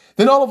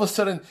 Then all of a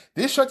sudden,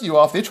 they shut you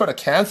off, they try to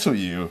cancel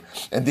you,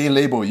 and they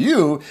label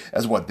you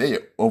as what they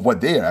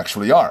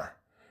actually are.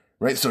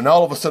 Right? So now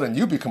all of a sudden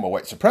you become a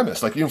white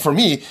supremacist. Like, for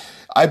me,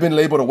 I've been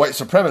labeled a white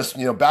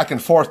supremacist, back and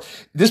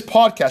forth. This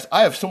podcast,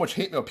 I have so much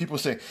hate mail. People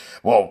say,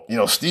 well,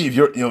 Steve,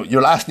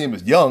 your last name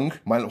is Young.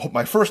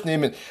 My first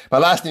name and my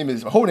last name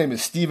my whole name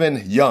is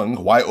Stephen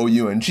Young,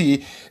 Young.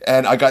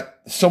 And I got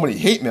so many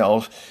hate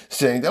mails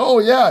saying, oh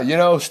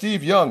yeah,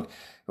 Steve Young.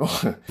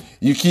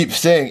 You keep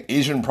saying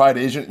Asian pride,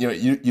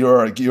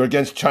 you're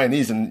against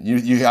Chinese and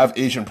you have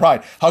Asian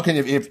pride. How can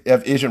you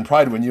have Asian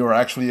pride when you are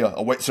actually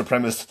a white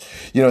supremacist,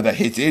 that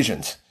hates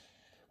Asians?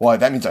 Well,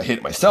 that means I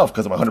hate myself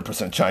because I'm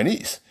 100%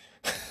 Chinese.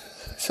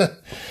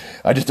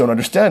 I just don't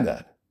understand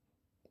that.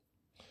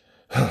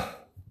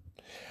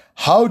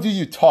 How do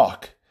you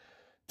talk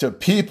to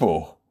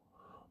people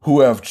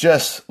who have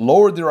just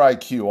lowered their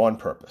IQ on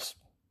purpose?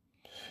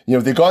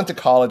 They've gone to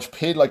college,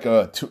 paid like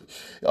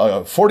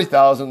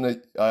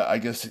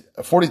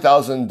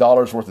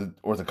 $40,000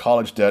 worth of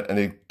college debt, and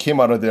they came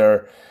out of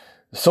there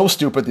So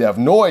stupid, they have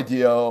no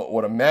idea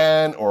what a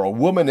man or a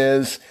woman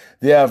is.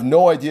 They have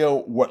no idea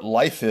what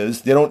life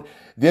is. They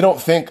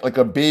don't think like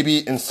a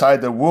baby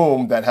inside the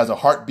womb that has a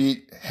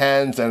heartbeat,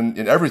 hands, and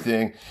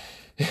everything.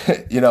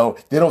 They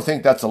don't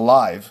think that's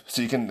alive.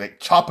 So you can like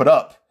chop it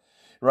up,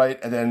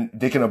 right? And then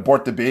they can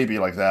abort the baby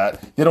like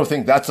that. They don't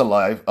think that's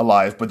alive,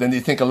 but then they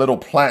think a little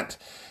plant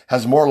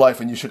has more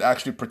life and you should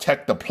actually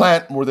protect the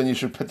plant more than you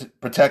should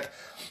protect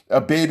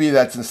a baby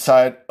that's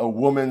inside a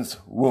woman's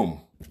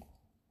womb.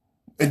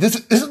 And this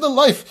is the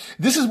life.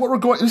 This is what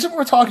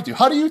we're talking to.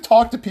 How do you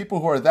talk to people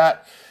who are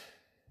that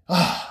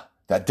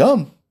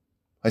dumb?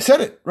 I said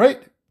it,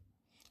 right?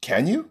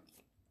 Can you?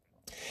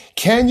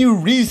 Can you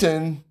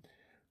reason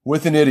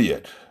with an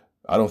idiot?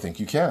 I don't think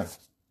you can.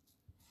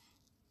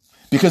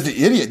 Because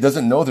the idiot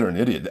doesn't know they're an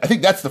idiot. I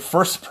think that's the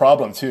first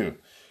problem too.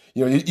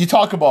 You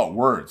talk about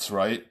words,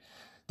 right?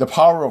 The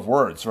power of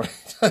words, right?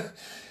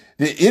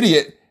 The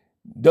idiot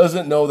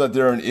doesn't know that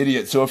they're an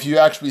idiot. So if you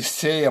actually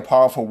say a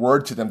powerful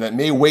word to them that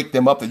may wake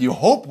them up, that you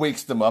hope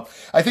wakes them up,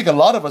 I think a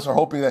lot of us are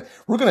hoping that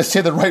we're going to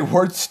say the right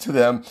words to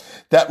them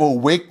that will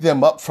wake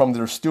them up from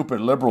their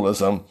stupid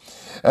liberalism.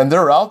 And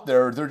they're out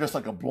there, they're just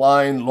like a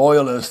blind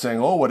loyalist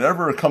saying, oh,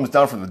 whatever comes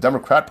down from the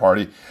Democrat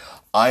Party,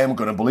 I am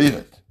going to believe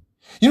it.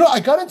 I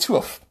got into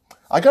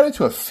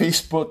a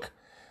Facebook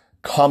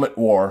comment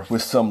war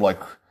with some like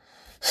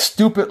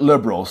stupid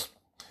liberals.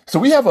 So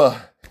we have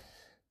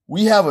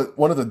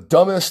one of the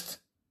dumbest,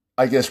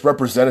 I guess,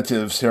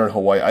 representatives here in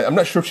Hawaii. I'm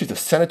not sure if she's a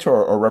senator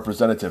or a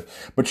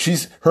representative, but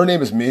her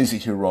name is Mazie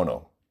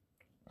Hirono.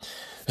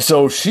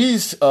 So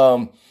she's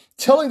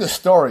telling the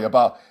story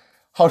about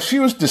how she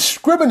was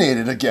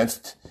discriminated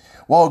against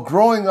while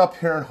growing up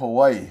here in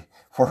Hawaii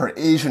for her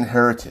Asian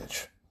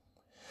heritage.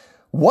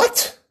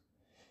 What?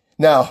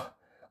 Now,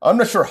 I'm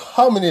not sure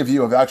how many of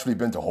you have actually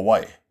been to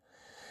Hawaii,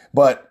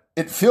 but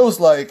it feels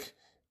like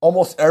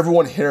almost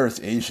everyone here is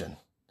Asian.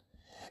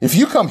 If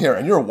you come here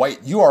and you're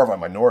white, you are of a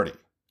minority,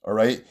 all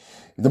right?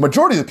 The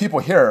majority of the people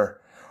here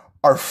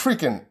are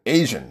freaking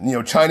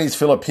Asian, Chinese,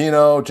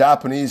 Filipino,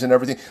 Japanese, and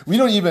everything. We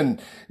don't even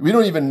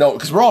know,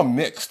 because we're all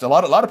mixed. A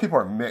lot of people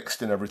are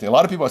mixed and everything. A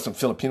lot of people have some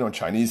Filipino and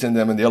Chinese in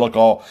them, and they look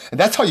and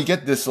that's how you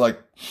get this, like,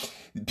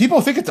 people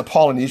think it's a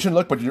Polynesian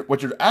look, but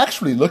what you're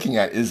actually looking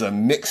at is a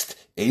mixed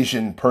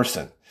Asian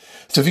person.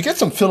 So if you get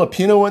some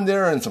Filipino in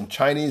there and some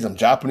Chinese and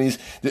Japanese,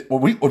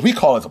 what we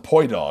call is a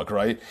poi dog,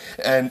 right?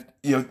 And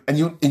you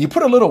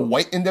put a little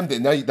white in them.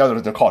 Now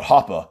they're called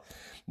hapa.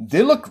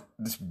 They look,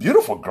 this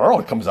beautiful girl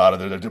that comes out of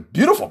there. They're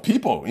beautiful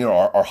people,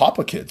 our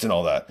hapa kids and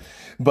all that.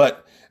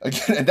 But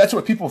again, and that's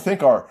what people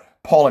think are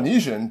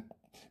Polynesian,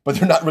 but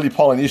they're not really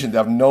Polynesian. They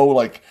have no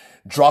like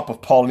drop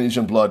of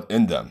Polynesian blood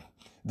in them.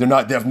 They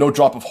have no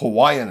drop of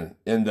Hawaiian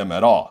in them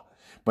at all.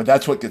 But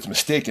that's what gets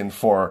mistaken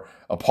for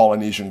a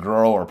Polynesian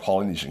girl or a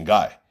Polynesian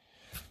guy.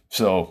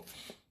 So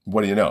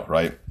what do you know,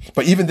 right?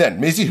 But even then,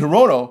 Mazie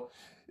Hirono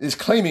is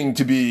claiming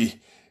to be,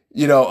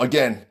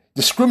 again,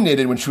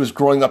 discriminated when she was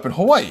growing up in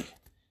Hawaii.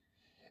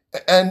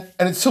 And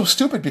it's so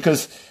stupid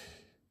because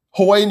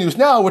Hawaii News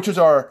Now, which is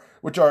our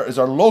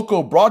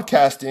local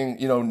broadcasting,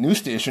 news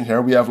station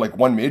here, we have like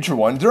one major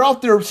one. They're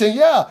out there saying,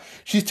 yeah,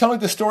 she's telling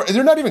the story.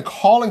 They're not even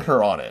calling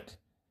her on it.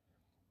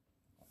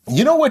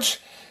 You know which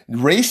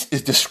race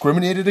is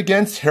discriminated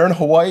against here in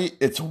Hawaii?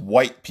 It's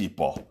white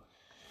people.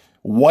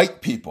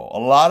 White people. A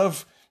lot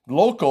of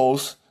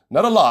locals,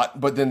 not a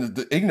lot, but then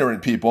the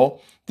ignorant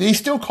people, they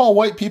still call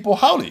white people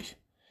haole.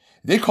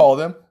 They call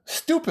them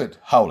stupid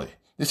haole.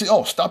 They say,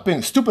 oh, stop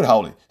being stupid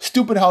haole.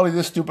 Stupid haole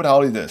this, stupid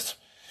haole this.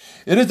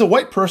 It is the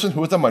white person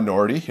who is a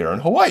minority here in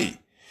Hawaii.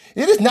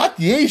 It is not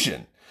the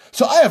Asian.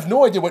 So I have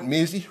no idea what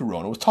Mazie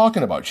Hirono was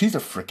talking about. She's a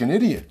freaking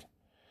idiot.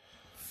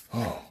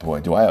 Oh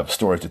boy, do I have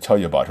stories to tell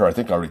you about her. I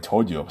think I already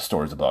told you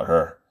stories about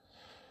her.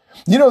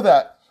 I'll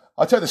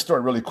tell you the story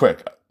really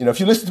quick.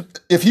 If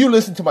you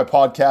listen to my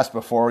podcast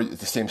before, it's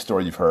the same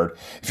story you've heard.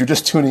 If you're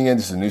just tuning in,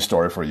 this is a new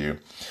story for you.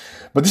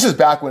 But this is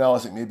back when I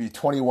was like maybe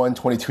 21,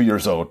 22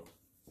 years old.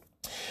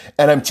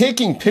 And I'm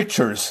taking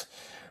pictures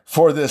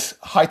for this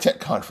high-tech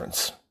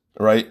conference,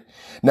 right?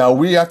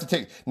 Now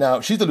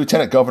she's the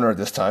lieutenant governor at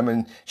this time,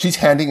 and she's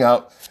handing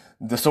out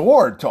this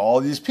award to all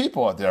these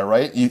people out there,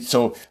 right?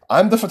 So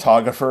I'm the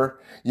photographer,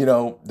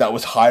 that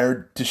was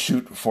hired to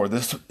shoot for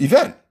this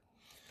event.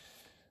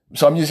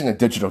 So I'm using a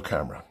digital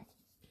camera.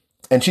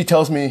 And she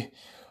tells me,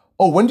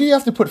 oh, when do you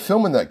have to put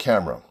film in that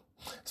camera?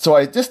 So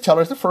I just tell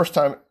her it's the first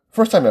time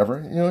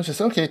ever, she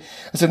says, okay.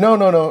 I said,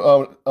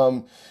 no.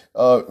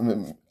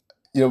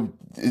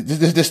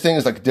 This thing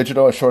is like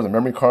digital. I show her the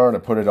memory card. I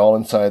put it all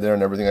inside there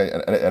and everything.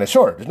 And I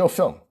show her, there's no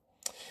film.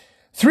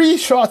 3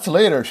 shots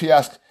later, she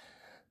asked,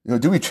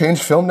 do we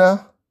change film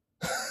now?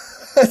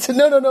 I said,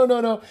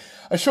 no.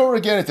 I show her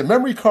again. It's a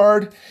memory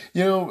card,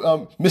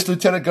 Miss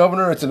Lieutenant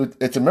Governor.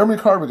 It's a memory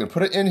card. We're going to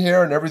put it in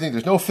here and everything.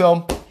 There's no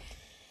film.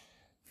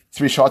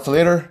 3 shots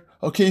later.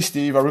 Okay,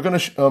 Steve, are we going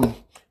to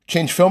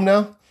change film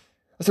now?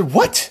 I said,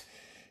 what?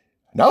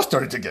 Now I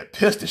started to get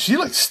pissed. Is she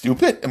like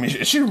stupid? I mean,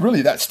 is she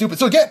really that stupid?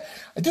 So again,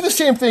 I do the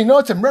same thing. No,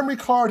 it's a memory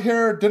card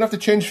here. Didn't have to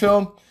change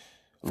film.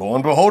 Lo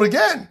and behold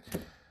again.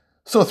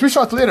 So 3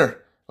 shots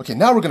later, okay,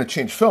 now we're going to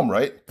change film,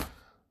 right?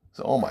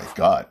 So, oh my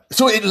God.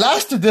 So it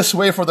lasted this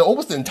way for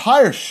almost the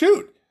entire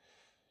shoot.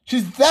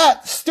 She's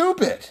that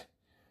stupid.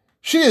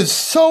 She is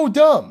so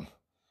dumb.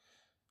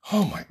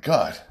 Oh my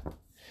God.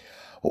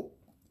 Well,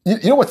 you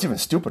know what's even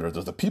stupider?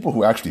 There's the people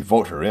who actually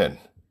vote her in.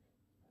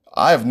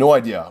 I have no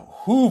idea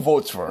who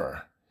votes for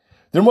her.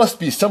 There must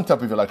be some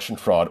type of election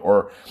fraud,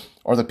 or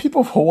are the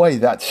people of Hawaii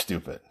that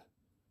stupid?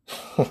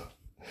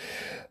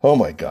 Oh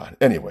my God.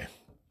 Anyway.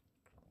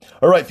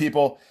 All right,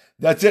 people.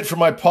 That's it for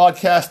my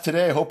podcast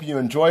today. I hope you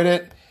enjoyed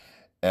it,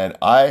 and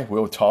I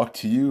will talk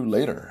to you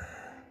later.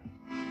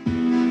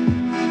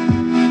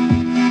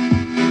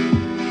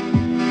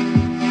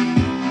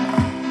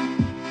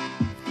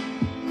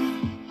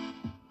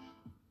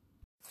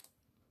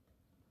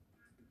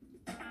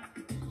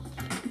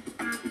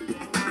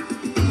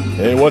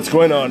 Hey, what's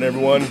going on,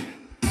 everyone?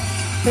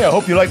 Hey, I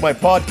hope you like my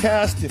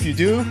podcast. If you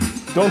do,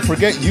 don't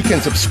forget you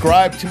can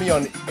subscribe to me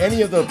on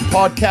any of the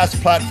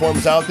podcast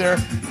platforms out there.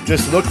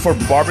 Just look for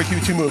Barbecue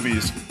 2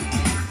 Movies.